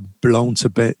before they were blown to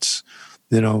bits,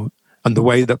 and the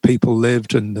way that people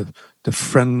lived and the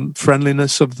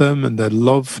friendliness of them and the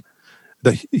love,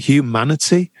 the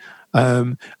humanity.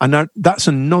 And that's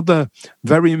another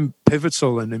very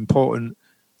pivotal and important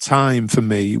time for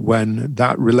me, when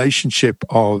that relationship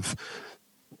of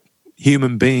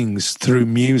human beings through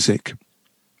music,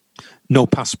 no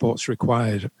passports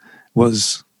required,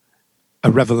 was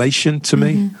a revelation to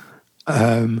me.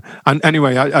 And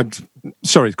anyway,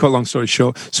 sorry, cut a long story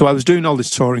short. So I was doing all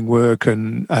this touring work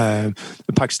and the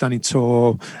Pakistani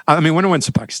tour. I mean, when I went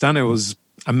to Pakistan,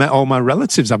 I met all my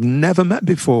relatives I've never met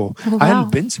before. Oh, wow. I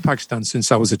hadn't been to Pakistan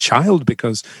since I was a child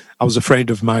because I was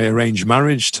afraid of my arranged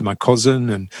marriage to my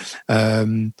cousin,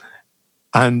 and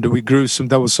we grew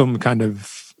there was some kind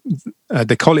of,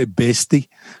 they call it besti,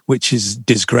 which is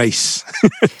disgrace.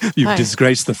 You've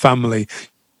disgraced the family.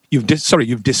 You've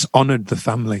dishonored the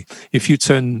family. If you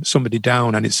turn somebody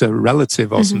down and it's a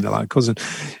relative or something like a cousin.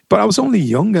 But I was only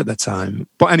young at the time.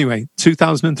 But anyway,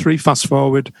 2003, fast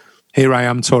forward, here I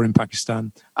am touring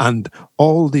Pakistan, and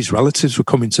all these relatives were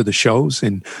coming to the shows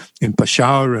in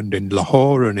Peshawar and in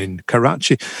Lahore and in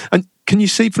Karachi. And can you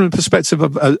see from the perspective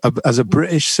of as a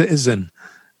British citizen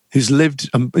who's lived,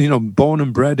 born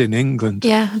and bred in England?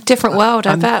 Yeah, different world,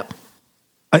 I bet.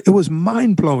 It was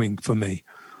mind-blowing for me.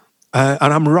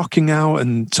 And I'm rocking out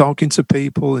and talking to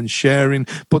people and sharing.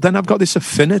 But then I've got this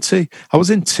affinity. I was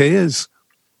in tears.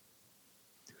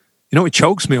 It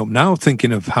chokes me up now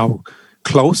thinking of how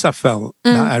close I felt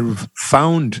that I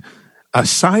found a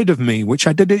side of me which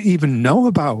I didn't even know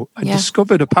about. I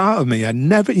discovered a part of me I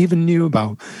never even knew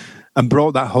about and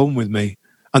brought that home with me.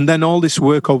 And then all this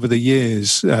work over the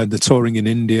years, the touring in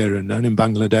India and in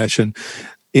Bangladesh, and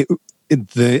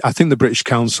I think the British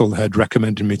Council had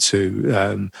recommended me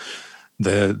to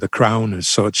the Crown as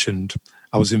such, and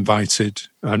I was invited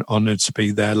and honoured to be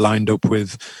there, lined up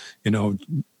with,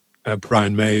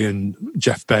 Brian May and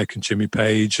Jeff Beck and Jimmy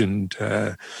Page and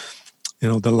the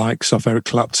likes of Eric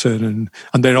Clapton,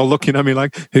 and they're all looking at me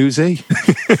like, "Who's he?"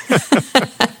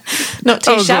 Not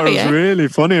too shabby. What was really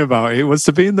funny about it was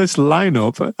to be in this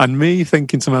lineup and me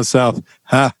thinking to myself,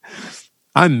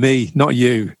 I'm me, not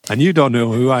you. And you don't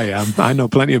know who I am. I know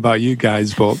plenty about you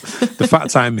guys, but the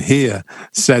fact I'm here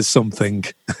says something,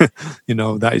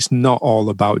 that it's not all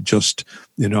about just,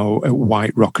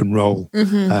 white rock and roll.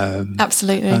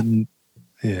 Absolutely. And,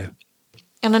 yeah.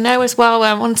 And I know as well,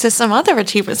 onto some other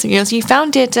achievements of yours, you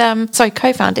co-founded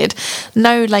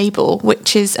No Label,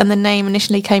 and the name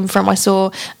initially came from, I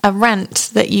saw a rant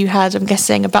that you had, I'm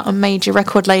guessing, about a major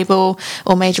record label,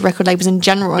 or major record labels in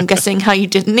general, I'm guessing how you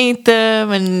didn't need them,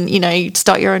 and, you'd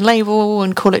start your own label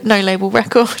and call it No Label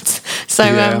Records. So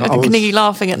I can hear you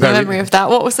laughing at the memory of that.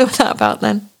 What was all that about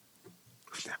then?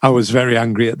 I was very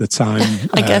angry at the time.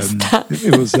 I guess that.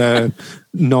 It was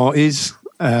noughties,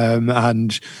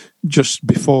 and just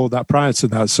before that, prior to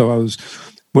that, so I was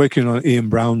working on Ian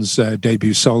Brown's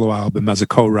debut solo album as a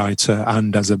co-writer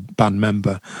and as a band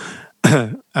member.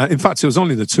 In fact, it was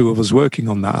only the two of us working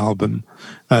on that album.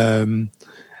 And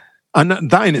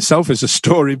that in itself is a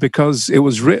story, because it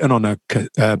was written on a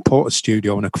Porter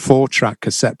Studio on a 4-track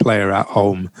cassette player at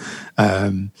home.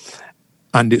 And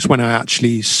it's when I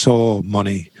actually saw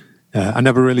Money. I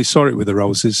never really saw it with the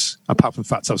Roses, apart from the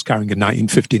fact I was carrying a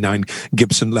 1959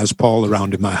 Gibson Les Paul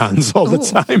around in my hands all the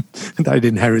time that I'd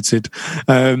inherited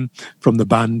from the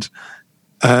band.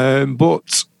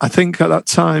 But I think at that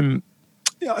time,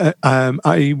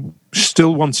 I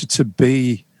still wanted to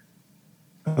be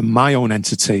my own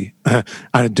entity.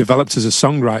 I developed as a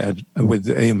songwriter with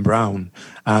Ian Brown,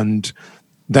 and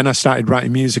then I started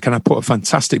writing music, and I put a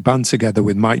fantastic band together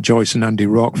with Mike Joyce and Andy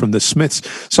Rourke from the Smiths.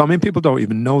 So, people don't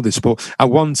even know this, but at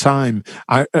one time,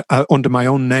 I under my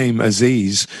own name,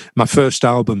 Aziz, my first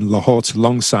album, Lahore to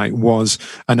Longsight, was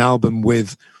an album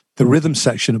with the rhythm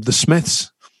section of the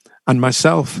Smiths and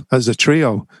myself as a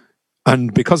trio.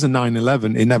 And because of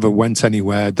 9/11, it never went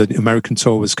anywhere. The American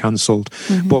tour was cancelled.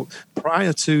 Mm-hmm. But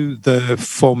prior to the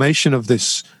formation of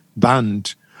this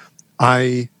band,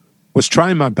 I was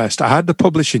trying my best. I had the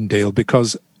publishing deal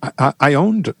because I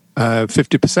owned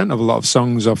 50% of a lot of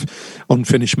songs of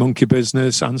Unfinished Monkey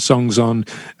Business and songs on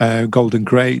Golden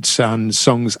Greats and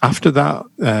songs after that,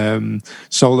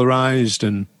 Solarized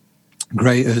and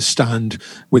Greatest, and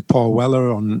with Paul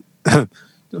Weller on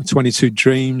 22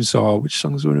 Dreams, or which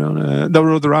songs were on? There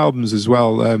were other albums as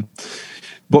well.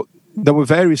 But there were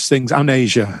various things, and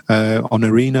Asia on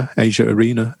Asia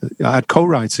Arena. I had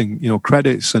co-writing,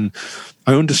 credits, and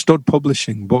I understood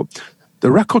publishing, but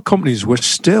the record companies were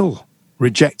still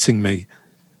rejecting me,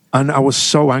 and I was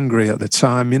so angry at the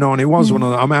time, and it was one of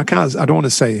the, I don't want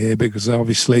to say it here because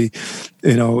obviously,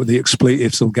 the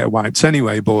expletives will get wiped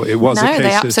anyway, but it was a case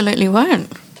they absolutely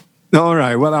won't. All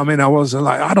right. Well, I was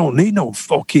like, I don't need no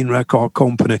fucking record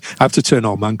company. I have to turn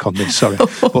old man on this, sorry.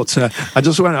 But I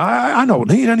just went, I don't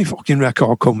need any fucking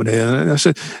record company. And I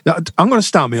said, I'm going to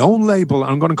start my own label.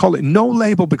 I'm going to call it No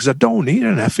Label because I don't need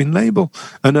an effing label.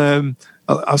 And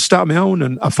I'll start my own.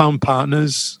 And I found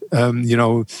partners,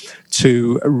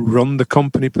 to run the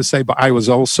company per se. But I was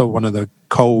also one of the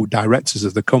co-directors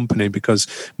of the company because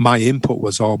my input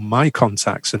was all my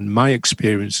contacts and my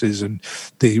experiences and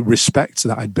the respect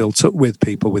that I'd built up with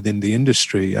people within the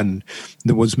industry. And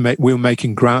we were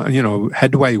making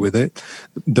headway with it.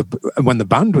 When the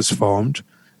band was formed,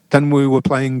 then we were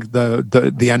playing the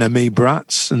NME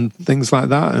Brats and things like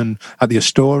that, and at the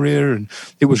Astoria, and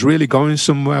it was really going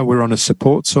somewhere. We were on a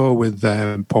support tour with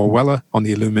Paul Weller on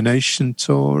the Illumination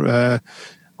tour,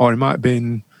 or it might have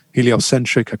been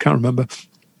Heliocentric, I can't remember.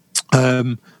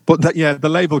 But the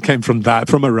label came from that,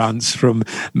 from a rant, from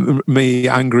me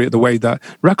angry at the way that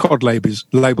record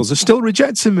labels are still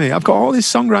rejecting me. I've got all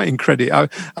this songwriting credit.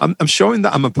 I'm showing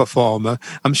that I'm a performer.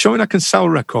 I'm showing I can sell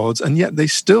records, and yet they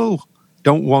still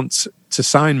don't want to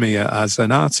sign me as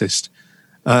an artist.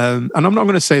 And I'm not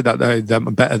going to say that they're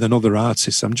better than other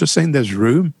artists. I'm just saying there's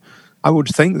room. I would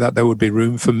think that there would be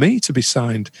room for me to be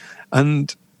signed.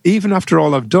 And even after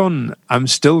all I've done, I'm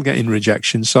still getting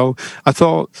rejection. So I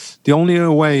thought the only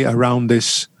way around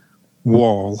this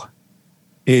wall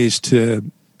is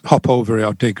to hop over it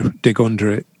or dig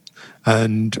under it.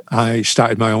 And I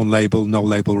started my own label, No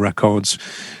Label Records,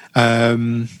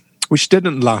 which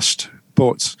didn't last,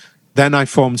 but then I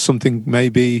formed something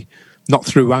maybe not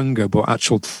through anger, but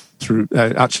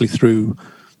actually through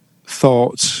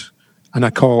thought. And I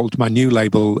called my new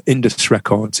label Indus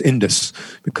Records, Indus,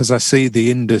 because I see the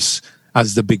Indus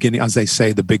as the beginning, as they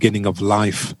say, the beginning of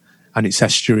life and its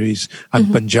estuaries.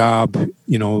 And Punjab,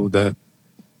 the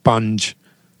Panj,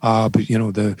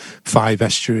 the 5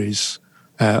 estuaries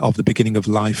of the beginning of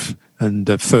life and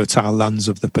the fertile lands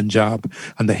of the Punjab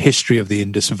and the history of the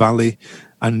Indus Valley.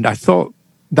 And I thought,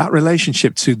 that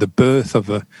relationship to the birth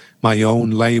of my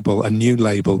own label, a new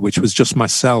label, which was just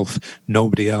myself,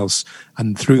 nobody else.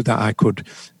 And through that, I could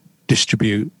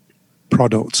distribute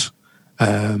products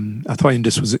I thought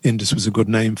Indus was a good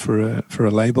name for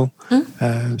a label.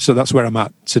 So that's where I'm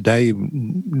at today,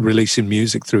 releasing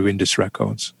music through Indus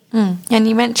Records. And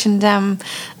you mentioned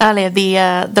earlier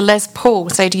the Les Paul.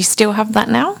 So do you still have that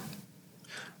now?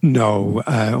 No,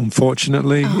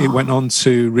 unfortunately, it went on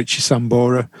to Richie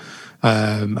Sambora,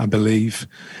 I believe.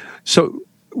 So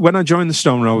when I joined the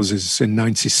Stone Roses in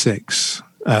 '96,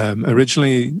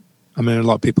 originally, I mean, a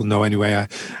lot of people know anyway,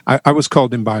 I was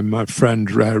called in by my friend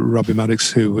Robbie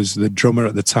Maddox, who was the drummer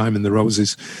at the time in the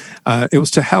Roses. It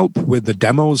was to help with the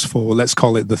demos for, let's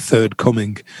call it, the Third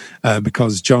Coming,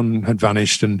 because John had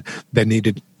vanished and they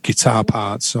needed guitar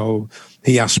parts. So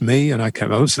he asked me, and I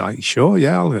was like, sure,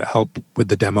 yeah, I'll help with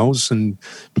the demos and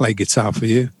play guitar for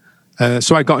you.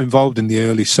 So I got involved in the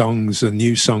early songs, the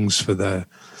new songs for the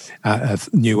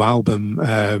new album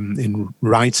in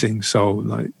writing. So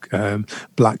like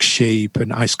Black Sheep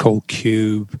and Ice Cold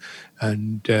Cube,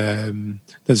 and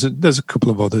there's a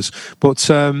couple of others. But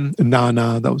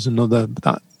Nana, that was another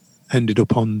that ended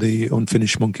up on the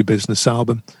Unfinished Monkey Business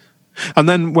album. And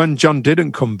then when John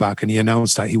didn't come back and he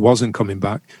announced that he wasn't coming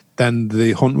back, then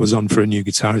the hunt was on for a new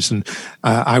guitarist, and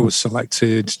I was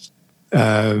selected.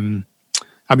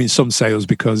 I mean, some say it was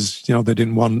because, you know, they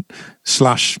didn't want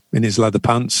Slash in his leather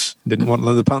pants, didn't want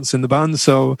leather pants in the band.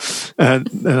 So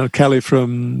Kelly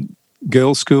from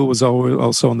Girls' School was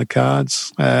also on the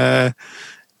cards. But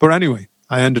anyway,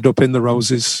 I ended up in the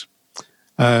Roses.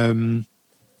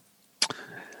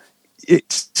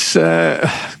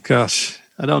 Gosh,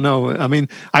 I don't know. I mean,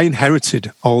 I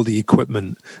inherited all the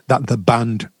equipment that the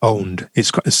band owned. It's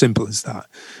quite as simple as that.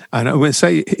 And when I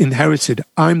say inherited,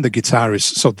 I'm the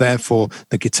guitarist, so therefore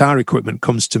the guitar equipment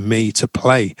comes to me to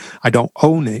play. I don't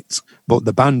own it, but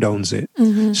the band owns it.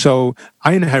 Mm-hmm. So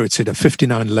I inherited a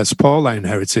 59 Les Paul. I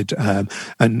inherited a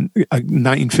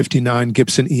 1959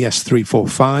 Gibson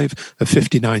ES345, a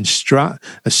 59 Strat,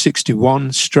 a 61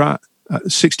 Strat,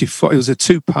 64. It was a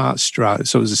two-part Strat,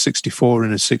 so it was a 64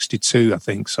 and a 62, I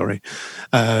think. Sorry,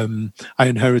 I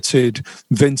inherited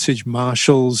vintage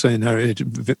Marshalls. I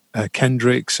inherited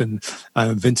Kendricks and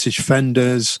vintage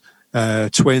Fenders,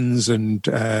 Twins and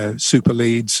Super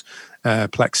Leads,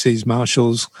 Plexis,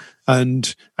 Marshalls,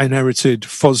 and I inherited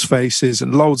Fuzz Faces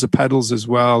and loads of pedals as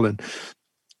well. And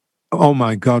oh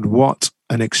my God, what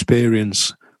an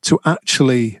experience to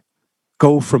actually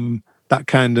go from that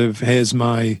kind of here's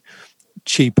my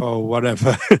cheapo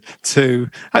whatever to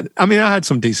I mean, I had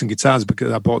some decent guitars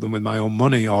because I bought them with my own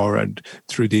money or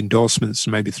through the endorsements,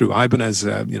 maybe through Ibanez,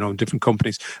 different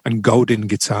companies, and Godin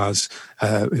guitars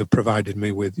provided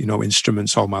me with,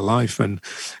 instruments all my life.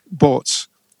 But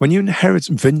when you inherit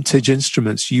vintage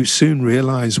instruments, you soon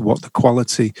realize what the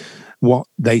quality, what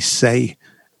they say,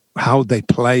 how they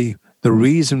play, the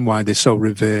reason why they're so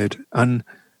revered. And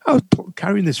I was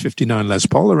carrying this 59 Les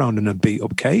Paul around in a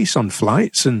beat-up case on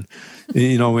flights and,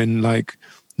 in like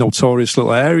notorious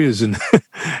little areas and,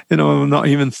 not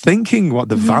even thinking what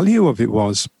the value of it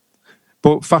was.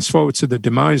 But fast forward to the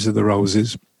demise of the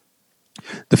Roses,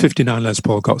 the 59 Les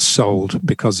Paul got sold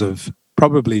because of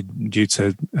probably due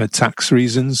to tax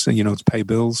reasons, to pay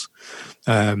bills.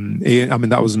 I mean,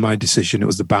 that was my decision. It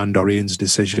was the band or Ian's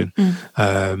decision.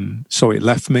 So it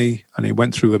left me and it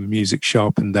went through a music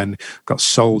shop and then got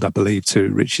sold, I believe, to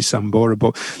Richie Sambora.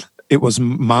 But it was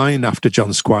mine after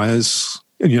John Squires,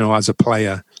 as a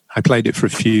player. I played it for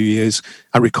a few years.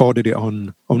 I recorded it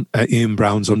on Ian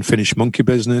Brown's Unfinished Monkey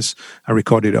Business. I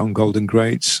recorded it on Golden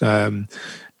Greats.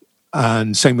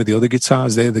 And same with the other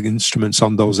guitars. They're the instruments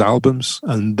on those albums.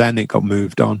 And then it got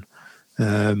moved on.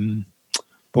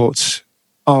 But,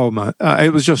 oh my,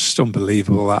 it was just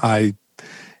unbelievable. That's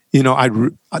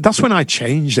when I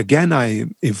changed. Again, I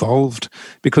evolved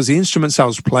because the instruments I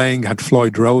was playing had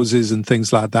Floyd Roses and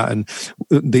things like that. And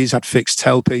these had fixed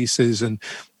tailpieces. And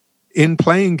in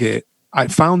playing it, I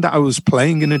found that I was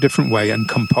playing in a different way and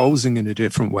composing in a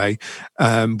different way.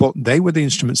 But they were the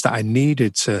instruments that I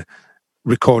needed to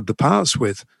record the parts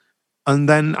with. And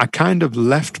then I kind of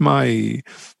left my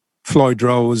Floyd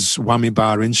Rose whammy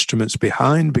bar instruments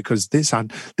behind because these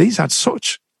had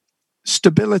such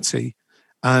stability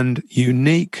and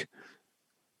unique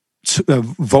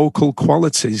vocal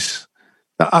qualities.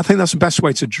 I think that's the best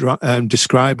way to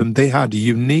describe them. They had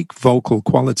unique vocal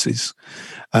qualities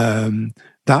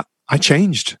that I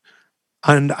changed.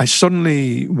 And I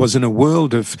suddenly was in a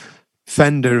world of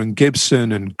Fender and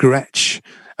Gibson and Gretsch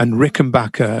and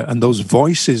Rickenbacker, and those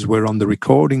voices were on the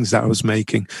recordings that I was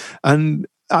making. And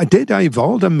I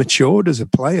evolved and matured as a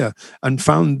player, and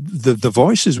found the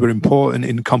voices were important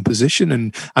in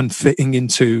composition and fitting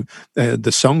into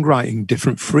the songwriting,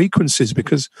 different frequencies.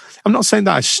 Because I'm not saying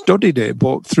that I studied it,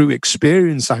 but through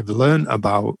experience, I've learned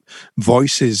about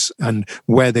voices and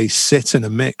where they sit in a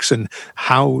mix and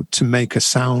how to make a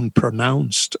sound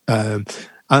pronounced.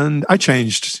 And I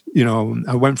changed,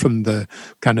 I went from the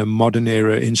kind of modern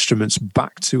era instruments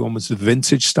back to almost the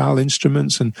vintage style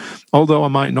instruments. And although I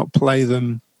might not play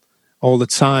them all the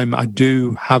time, I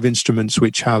do have instruments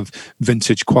which have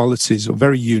vintage qualities or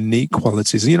very unique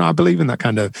qualities. I believe in that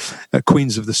kind of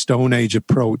Queens of the Stone Age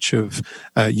approach of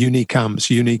unique amps,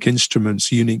 unique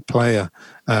instruments, unique player,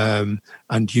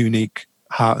 and unique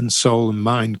heart and soul and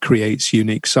mind creates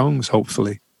unique songs,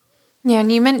 hopefully. Yeah,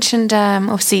 and you mentioned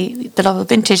obviously the love of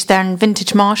vintage there and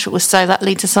vintage Marshalls, so that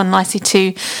leads us on nicely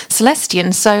to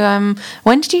Celestion. So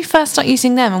when did you first start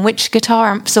using them, and which guitar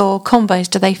amps or combos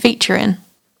do they feature in?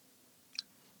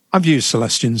 I've used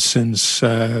Celestion since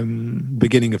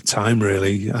beginning of time,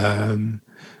 really.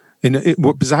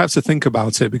 Because I have to think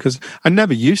about it, because I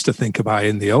never used to think about it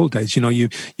in the old days. You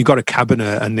got a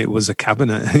cabinet, and it was a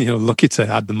cabinet. Lucky to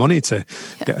have the money to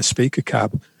get a speaker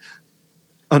cab.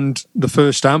 And the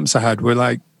first amps I had were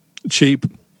like cheap.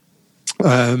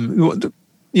 They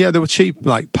were cheap,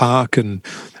 like Park and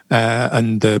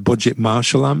the budget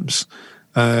Marshall amps,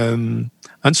 and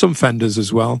some Fenders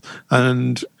as well.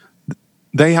 And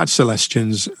they had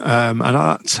Celestions, and at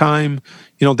that time,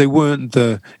 they weren't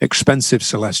the expensive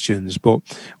Celestions. But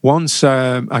once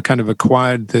I kind of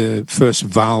acquired the first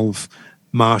valve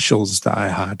Marshalls that I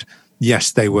had,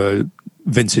 yes, they were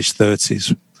vintage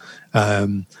 30s.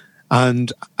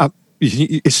 And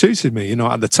it suited me,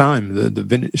 at the time. The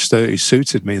vintage 30s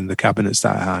suited me in the cabinets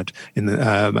that I had,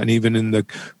 and even in the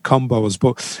combos.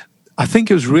 But I think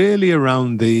it was really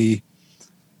around the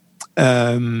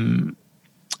 90s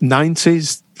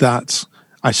that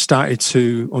I started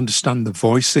to understand the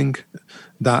voicing.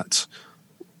 That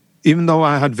even though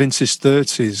I had vintage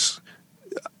 30s,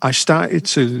 I started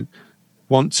to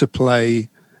want to play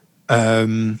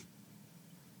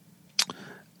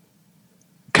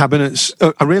cabinets.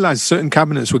 I realized certain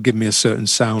cabinets would give me a certain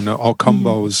sound, or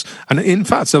combos. And in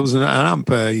fact, there was an amp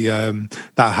that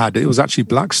I had. It was actually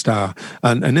Blackstar,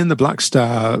 and in the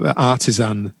Blackstar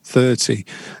Artisan 30,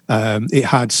 it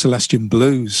had Celestion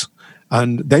Blues,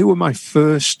 and they were my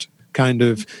first kind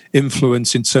of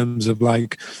influence in terms of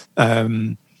like.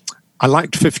 I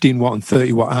liked 15 watt and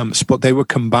 30 watt amps, but they were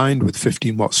combined with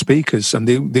 15 watt speakers, and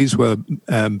these were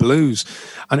blues.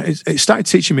 And it started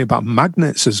teaching me about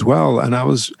magnets as well. And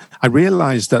I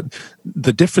realized that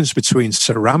the difference between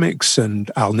ceramics and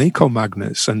Alnico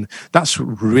magnets, and that's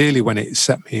really when it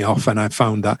set me off. And I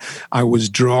found that I was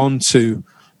drawn to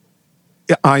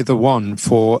either one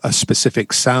for a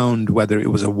specific sound, whether it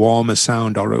was a warmer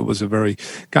sound or it was a very,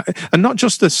 and not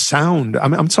just the sound.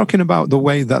 I'm talking about the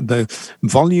way that the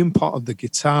volume pot of the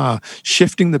guitar,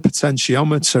 shifting the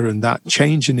potentiometer and that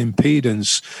change in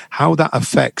impedance, how that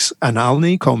affects an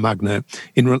Alnico magnet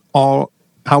or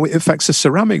how it affects a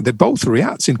ceramic. They both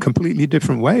react in completely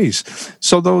different ways.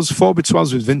 So those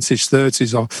 4x12s with vintage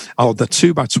 30s or the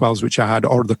 2x12s which I had,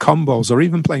 or the combos, or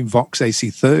even playing Vox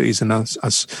AC30s, and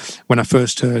as when I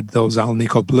first heard those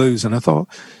Alnico blues, and I thought,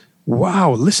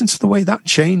 wow, listen to the way that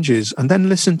changes, and then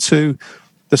listen to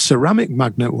the ceramic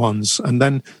magnet ones, and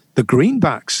then the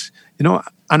greenbacks, and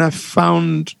I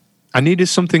found I needed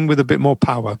something with a bit more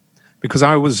power, because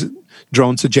I was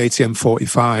drawn to JTM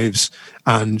 45s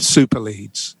and super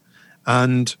leads.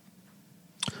 And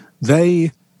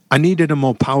I needed a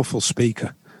more powerful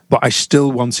speaker, but I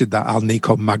still wanted that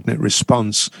Alnico magnet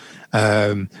response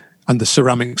and the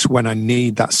ceramics when I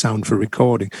need that sound for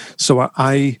recording. So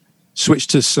I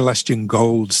switched to Celestion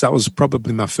Golds. That was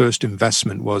probably my first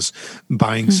investment, was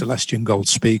buying Celestion Gold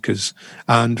speakers.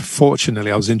 And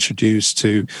fortunately, I was introduced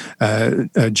to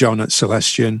John at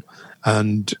Celestion,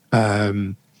 and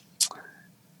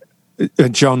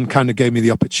John kind of gave me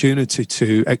the opportunity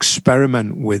to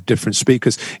experiment with different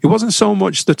speakers. It wasn't so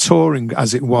much the touring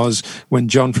as it was when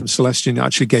John from Celestion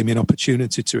actually gave me an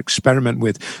opportunity to experiment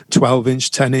with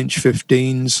 12-inch, 10-inch,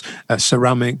 15s,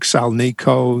 ceramics,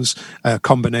 Alnicos,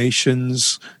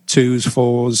 combinations, 2s,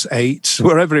 4s, 8s,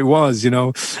 wherever it was,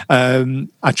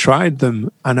 I tried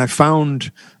them, and I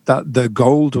found that the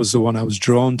gold was the one I was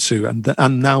drawn to,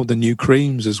 and now the new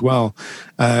creams as well.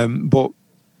 But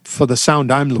for the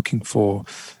sound I'm looking for,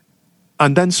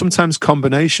 and then sometimes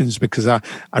combinations, because I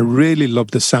really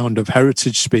love the sound of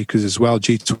heritage speakers as well,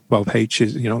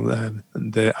 G12H's,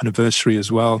 the anniversary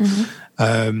as well.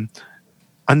 And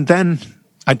then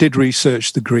I did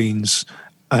research the greens,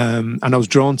 and I was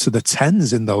drawn to the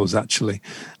 10s in those, actually.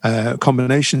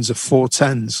 Combinations of 4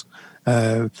 10s.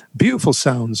 Beautiful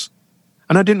sounds.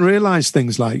 And I didn't realize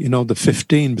things like, the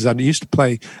 15, because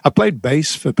I played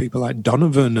bass for people like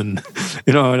Donovan, and,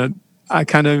 and I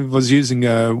kind of was using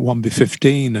a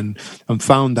 1B15 and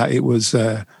found that it was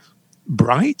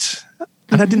bright.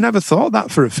 And I didn't ever thought that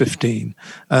for a 15,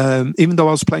 even though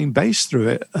I was playing bass through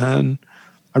it. And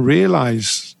I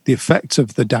realized the effect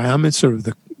of the diameter of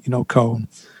the, cone.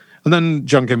 And then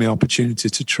John gave me an opportunity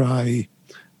to try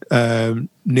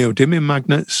neodymium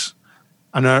magnets.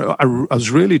 And I was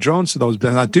really drawn to those.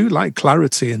 But I do like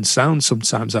clarity and sound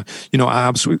sometimes. I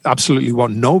absolutely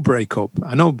want no breakup.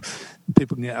 I know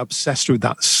people can get obsessed with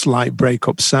that slight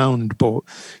breakup sound, but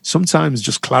sometimes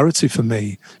just clarity for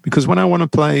me. Because when I want to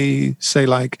play, say,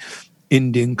 like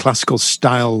Indian classical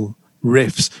style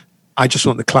riffs, I just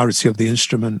want the clarity of the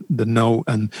instrument, the note,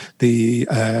 and the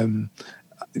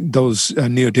those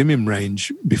neodymium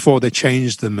range before they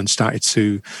changed them and started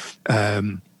to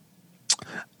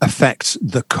affect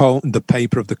the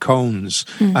paper of the cones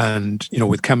and,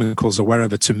 with chemicals or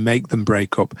wherever to make them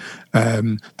break up.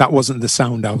 That wasn't the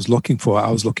sound I was looking for.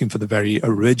 I was looking for the very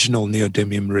original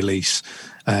neodymium release.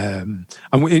 And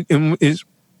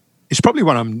it's probably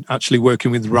what I'm actually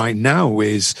working with right now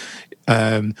is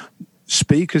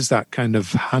speakers that kind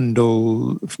of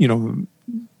handle,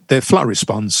 their flat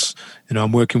response.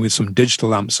 I'm working with some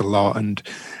digital amps a lot, and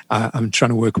I'm trying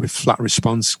to work with flat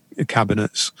response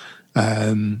cabinets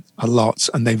a lot,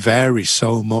 and they vary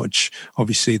so much.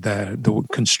 Obviously, the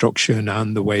construction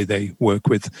and the way they work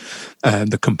with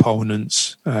the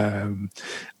components.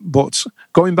 But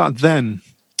going back then,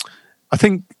 I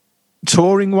think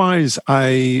touring-wise,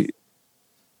 I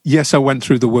went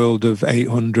through the world of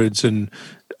 800s and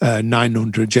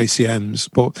 900 JCMs,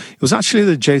 but it was actually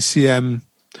the JCM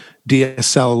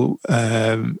DSL,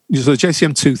 the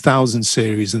JCM 2000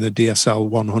 series and the DSL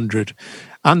 100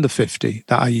 and the 50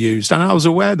 that I used. And I was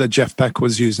aware that Jeff Beck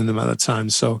was using them at the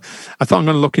time, so I thought I'm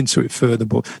going to look into it further.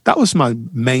 But that was my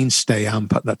mainstay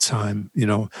amp at that time.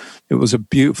 It was a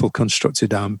beautiful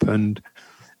constructed amp, and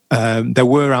there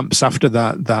were amps after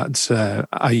that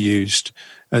I used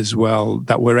as well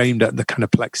that were aimed at the kind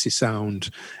of plexi sound.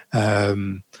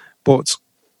 But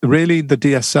really, the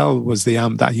DSL was the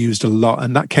amp that I used a lot,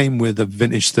 and that came with a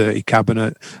vintage 30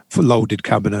 cabinet, for loaded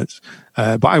cabinet.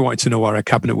 But I wanted to know what a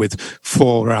cabinet with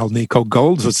 4 Alnico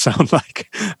Golds would sound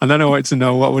like. And then I wanted to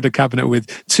know what would a cabinet with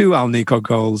 2 Alnico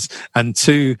Golds and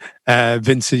 2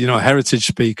 vintage, heritage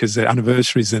speakers, the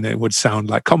anniversaries in it would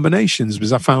sound like, combinations,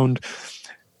 because I found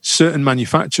certain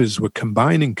manufacturers were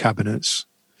combining cabinets,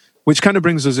 which kind of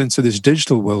brings us into this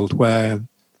digital world where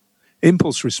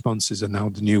impulse responses are now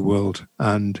the new world,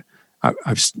 and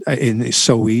it's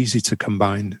so easy to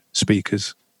combine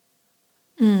speakers.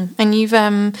 And you've,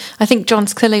 I think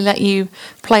John's clearly let you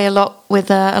play a lot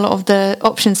with a lot of the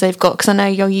options they've got, because I know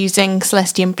you're using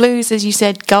Celestion Blues, as you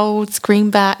said, Golds,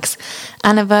 Greenbacks,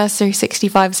 Anniversary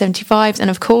 65, 75s,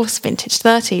 and of course Vintage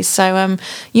 30s. So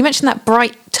you mentioned that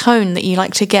bright tone that you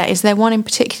like to get. Is there one in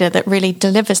particular that really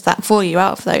delivers that for you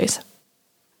out of those?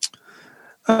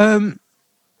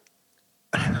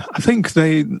 I think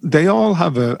they all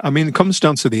have it comes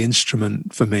down to the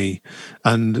instrument for me,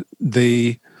 and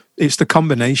it's the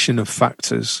combination of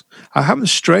factors. I haven't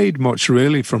strayed much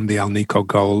really from the Alnico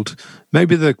Gold,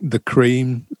 maybe the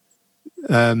cream,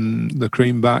 the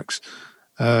Greenbacks.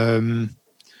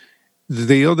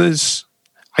 The others,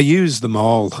 I use them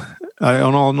all.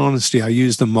 On all honesty, I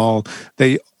use them all.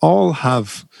 They all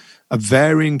have a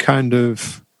varying kind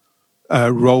of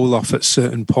roll off at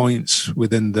certain points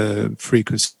within the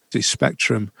frequency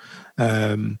spectrum.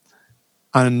 And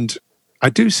I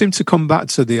do seem to come back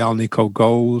to the Alnico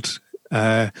Gold.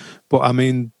 But I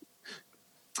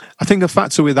think a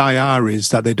factor with IR is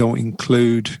that they don't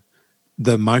include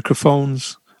the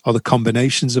microphones or the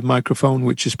combinations of microphone,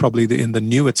 which is probably in the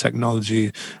newer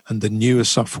technology and the newer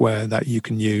software that you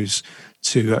can use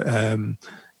to,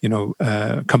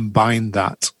 combine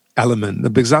that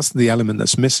element, because that's the element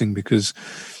that's missing, because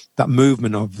that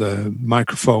movement of the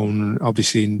microphone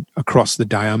obviously across the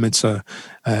diameter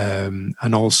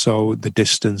and also the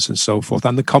distance and so forth,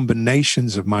 and the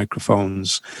combinations of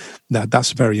microphones,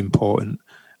 that's very important,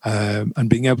 and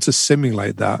being able to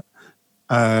simulate that.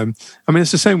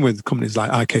 It's the same with companies like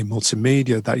IK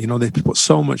Multimedia, that they put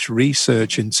so much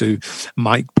research into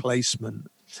mic placement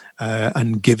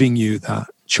and giving you that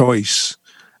choice.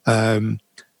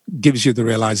 Gives you the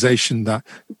realization that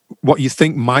what you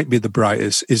think might be the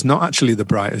brightest is not actually the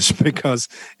brightest, because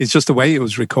it's just the way it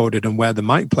was recorded and where the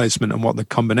mic placement and what the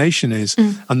combination is.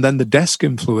 And then the desk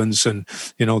influence and,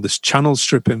 this channel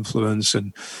strip influence.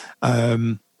 And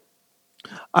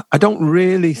I don't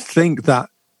really think that,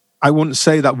 I wouldn't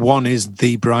say that one is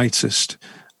the brightest.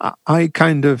 I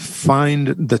kind of find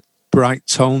the bright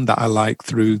tone that I like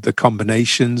through the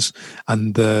combinations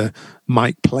and the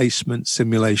mic placement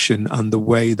simulation and the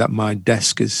way that my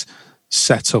desk is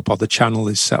set up, or the channel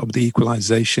is set up, the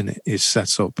equalization is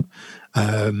set up.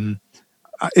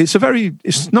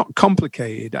 It's not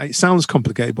complicated. It sounds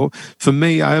complicated, but for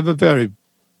me, I have a very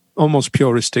almost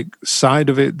puristic side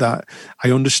of it, that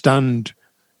I understand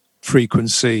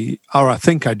frequency, or I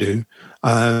think I do.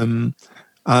 And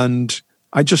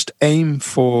I just aim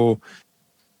for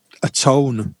a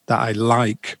tone that I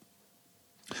like.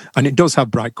 And it does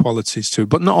have bright qualities too,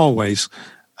 but not always.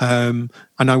 And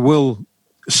I will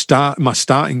my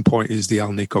starting point is the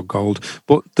Alnico Gold,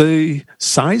 but the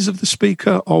size of the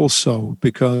speaker also,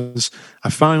 because I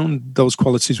found those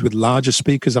qualities with larger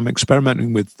speakers. I'm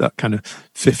experimenting with that kind of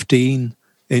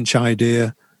 15-inch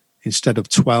idea instead of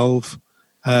 12.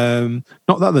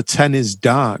 Not that the 10 is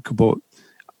dark, but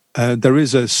there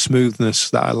is a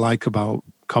smoothness that I like about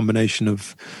combination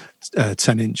of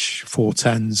 10-inch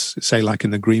 410s, say like in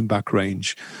the greenback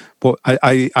range. But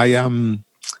I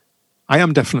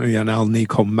am definitely an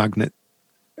Alnico magnet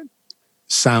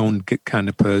sound kind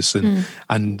of person.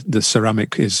 And the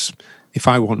ceramic is, if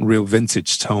I want real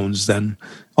vintage tones, then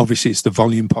obviously it's the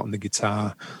volume pot on the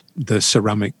guitar, the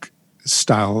ceramic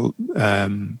style.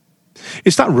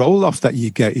 It's that roll-off that you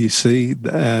get, you see.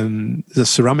 The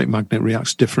ceramic magnet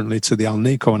reacts differently to the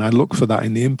Alnico, and I look for that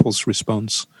in the impulse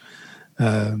response.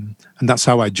 And that's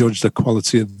how I judge the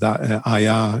quality of that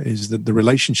IR, is that the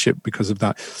relationship, because of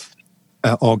that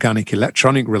organic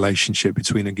electronic relationship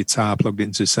between a guitar plugged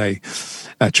into, say,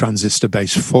 a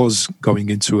transistor-based fuzz going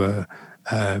into a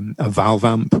valve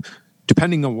amp,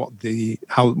 depending on what the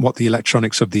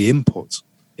electronics of the input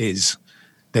is,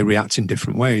 they react in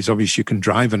different ways. Obviously, you can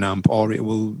drive an amp, or it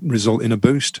will result in a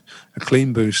boost, a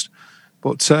clean boost.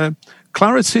 But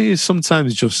clarity is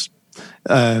sometimes just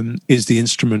is the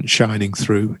instrument shining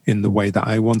through in the way that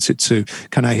I want it to?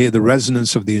 Can I hear the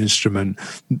resonance of the instrument?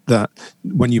 That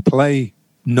when you play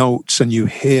notes and you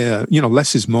hear,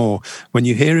 less is more. When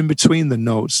you hear in between the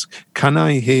notes, can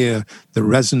I hear the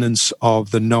resonance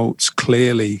of the notes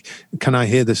clearly? Can I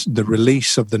hear the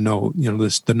release of the note?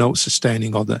 The note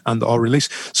sustaining or release.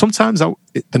 Sometimes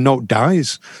the note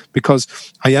dies because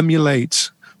I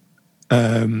emulate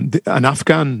an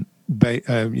Afghan.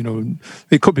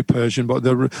 It could be Persian, but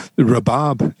the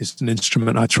rabab is an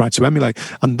instrument I try to emulate,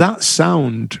 and that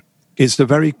sound is the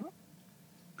very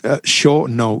short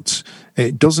note.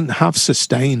 It doesn't have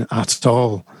sustain at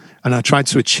all, and I tried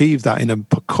to achieve that in a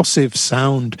percussive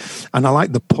sound. And I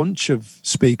like the punch of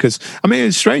speakers. I mean,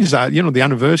 it's strange that the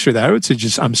anniversary of the Heritage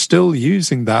is, I'm still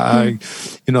using that.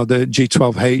 The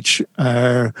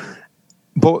G12H,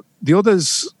 but the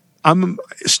others, I'm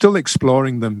still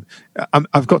exploring them.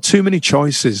 I've got too many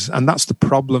choices, and that's the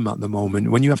problem at the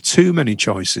moment. When you have too many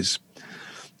choices,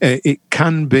 it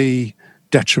can be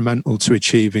detrimental to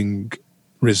achieving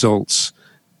results,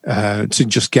 to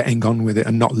just getting on with it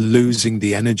and not losing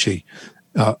the energy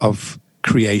of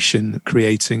creating.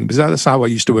 Because that's how I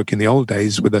used to work in the old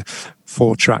days with a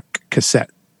 4-track cassette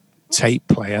tape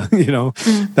player,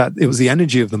 that it was the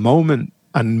energy of the moment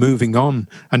and moving on.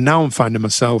 And now I'm finding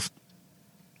myself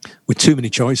with too many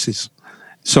choices.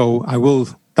 So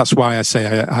that's why I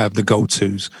say I have the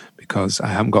go-tos, because I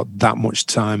haven't got that much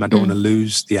time. I don't want to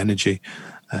lose the energy.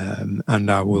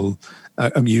 And I will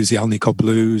use the Alnico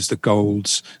Blues, the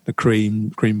Golds, the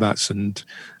Greenbacks,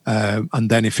 and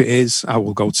then if it is, I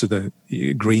will go to the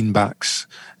Greenbacks,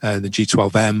 the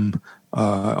G12M,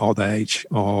 or the H,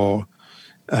 or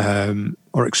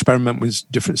experiment with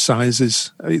different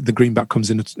sizes. The Greenback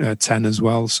comes in at 10 as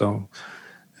well, so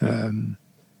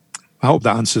I hope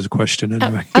that answers the question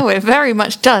anyway. Oh, it very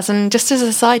much does. And just as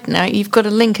a side note, you've got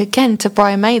a link again to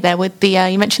Brian May there with the,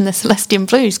 you mentioned the Celestian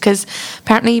Blues, because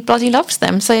apparently he bloody loves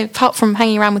them. So apart from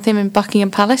hanging around with him in Buckingham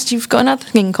Palace, you've got another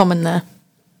thing in common there.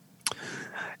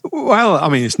 Well, I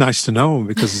mean, it's nice to know,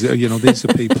 because, these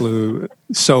are people who are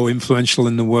so influential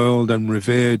in the world and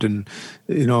revered. And,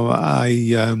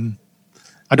 I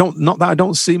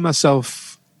don't see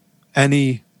myself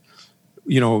any,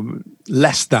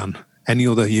 less than any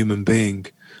other human being,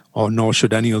 or nor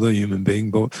should any other human being.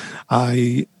 But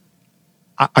I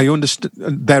understand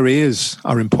their ears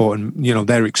are important.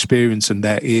 Their experience and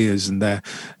their ears and their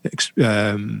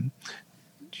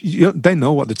they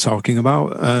know what they're talking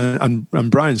about, and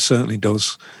Brian certainly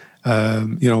does.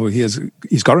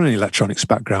 He's got an electronics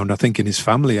background, I think, in his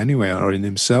family anyway, or in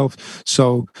himself.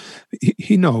 So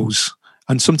he knows.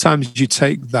 And sometimes you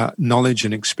take that knowledge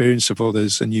and experience of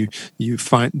others and you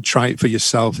try it for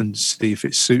yourself and see if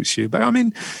it suits you. But I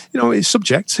mean, it's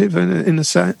subjective in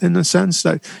the sense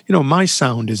that, my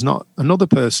sound is not another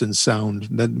person's sound.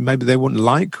 That maybe they wouldn't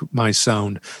like my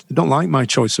sound. They don't like my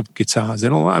choice of guitars. They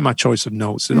don't like my choice of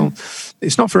notes.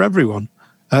 It's not for everyone.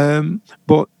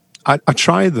 But I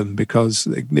try them because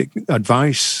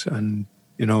advice and,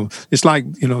 it's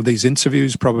like, these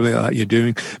interviews probably that you're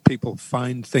doing, people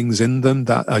find things in them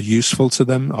that are useful to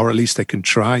them, or at least they can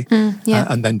try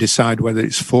and then decide whether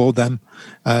it's for them.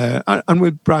 And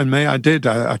with Brian May,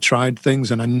 I tried things,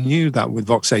 and I knew that with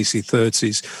Vox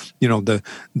AC30s,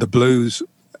 the blues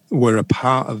were a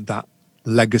part of that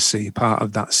legacy, part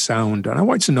of that sound. And I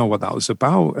wanted to know what that was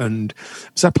about. And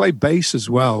as I play bass as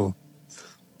well,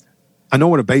 I know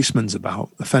what a bassman's about,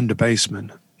 a Fender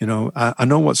bassman. I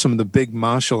know what some of the big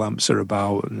Marshall amps are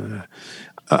about. And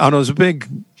I was a big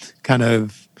kind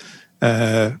of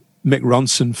Mick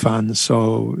Ronson fan,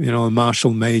 so, a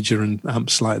Marshall Major and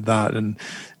amps like that, and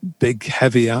big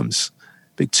heavy amps,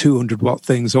 big 200-watt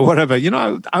things or whatever.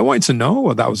 I wanted to know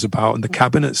what that was about and the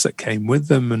cabinets that came with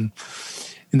them. And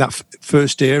in that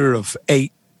first era of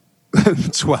 8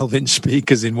 12-inch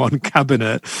speakers in one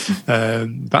cabinet,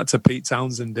 back to Pete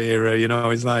Townsend era,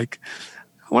 it's like,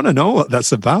 I want to know what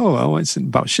that's about. I want to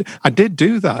about shit. I did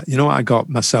do that. I got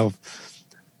myself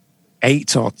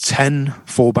 8 or 10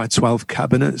 4x12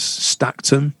 cabinets, stacked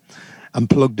them, and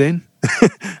plugged in.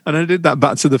 And I did that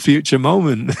Back to the Future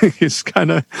moment. It's kind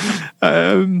of,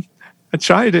 I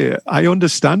tried it. I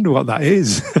understand what that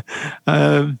is.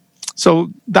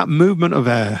 So that movement of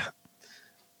air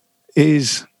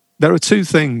is... There are two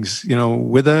things,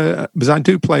 because I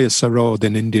do play a sarod,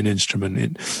 an Indian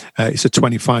instrument. It's a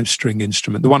 25-string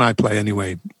instrument, the one I play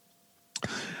anyway.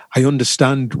 I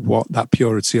understand what that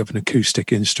purity of an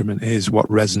acoustic instrument is, what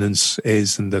resonance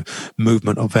is, and the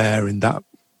movement of air in that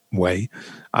way.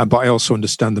 But I also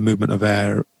understand the movement of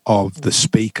air of the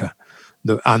speaker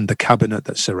and the cabinet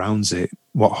that surrounds it,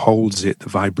 what holds it, the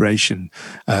vibration.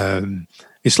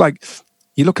 It's like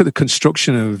you look at the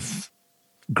construction of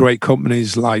great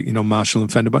companies like, Marshall and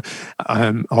Fender,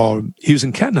 or Hughes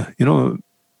and Kettner,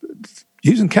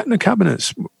 Hughes and Kettner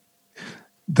cabinets,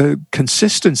 the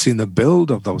consistency in the build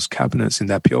of those cabinets in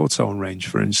their pure tone range,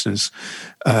 for instance,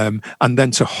 and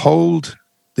then to hold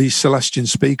these Celestion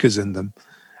speakers in them,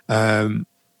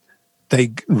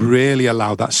 they really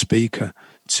allow that speaker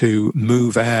to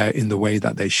move air in the way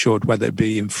that they should, whether it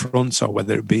be in front or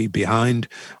whether it be behind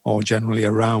or generally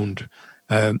around.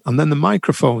 And then the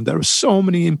microphone, there are so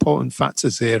many important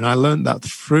factors here. And I learned that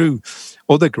through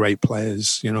other great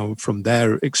players, from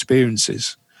their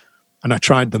experiences. And I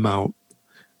tried them out.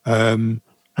 And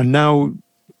now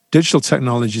digital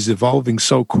technology is evolving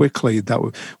so quickly that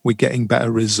we're getting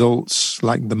better results,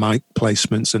 like the mic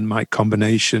placements and mic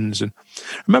combinations. And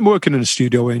I remember working in a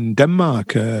studio in Denmark,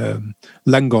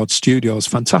 Lengård Studios,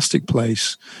 fantastic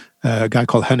place. A guy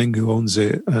called Henning who owns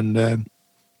it. And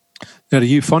they had a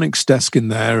Euphonics desk in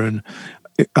there, and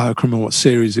I can't remember what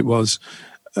series it was,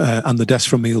 and the desk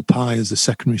from Eel Pie as the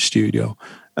secondary studio.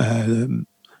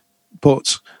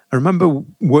 But I remember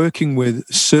working with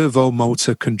servo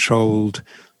motor controlled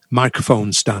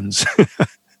microphone stands.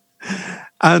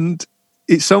 And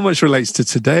it so much relates to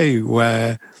today,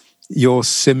 where you're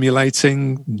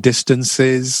simulating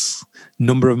distances,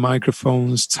 number of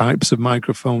microphones, types of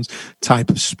microphones, type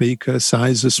of speaker,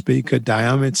 size of speaker,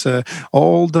 diameter,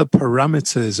 all the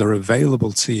parameters are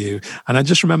available to you. And I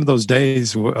just remember those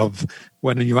days of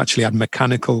when you actually had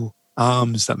mechanical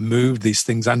arms that moved these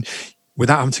things, and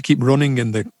without having to keep running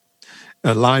in the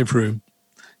live room,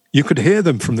 you could hear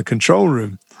them from the control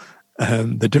room,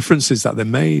 the differences that they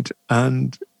made.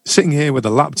 And sitting here with a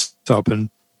laptop and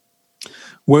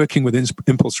working with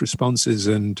impulse responses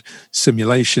and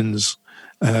simulations,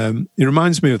 it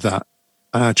reminds me of that.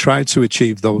 And I try to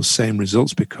achieve those same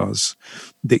results because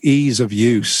the ease of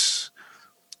use,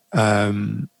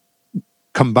 combined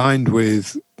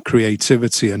with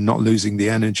creativity and not losing the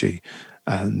energy,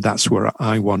 and that's where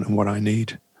I want and what I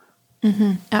need.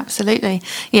 Mm-hmm, absolutely.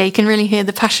 Yeah, you can really hear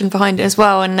the passion behind it as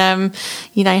well, and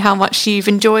how much you've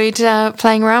enjoyed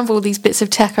playing around with all these bits of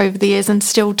tech over the years and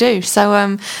still do.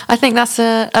 So I think that's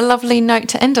a lovely note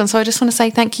to end on. So I just want to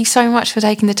say thank you so much for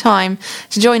taking the time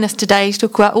to join us today to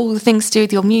talk about all the things to do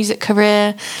with your music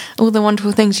career, all the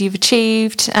wonderful things you've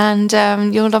achieved, and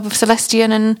your love of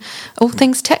Celestion and all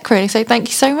things tech, really. So thank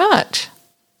you so much.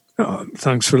 Oh,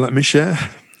 thanks for letting me share.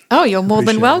 Oh, you're more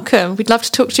than welcome. We'd love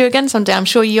to talk to you again someday. I'm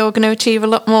sure you're going to achieve a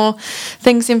lot more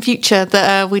things in future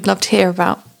that we'd love to hear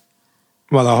about.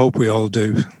 Well, I hope we all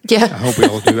do. Yeah. I hope we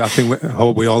all do. I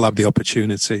hope we all have the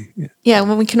opportunity. Yeah,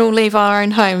 when we can all leave our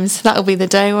own homes, that'll be the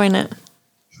day, won't it?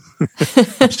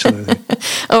 Absolutely.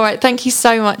 All right. Thank you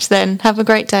so much then. Have a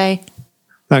great day.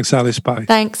 Thanks, Alice. Bye.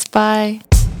 Thanks. Bye.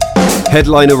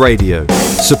 Headliner Radio,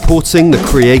 supporting the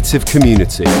creative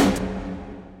community.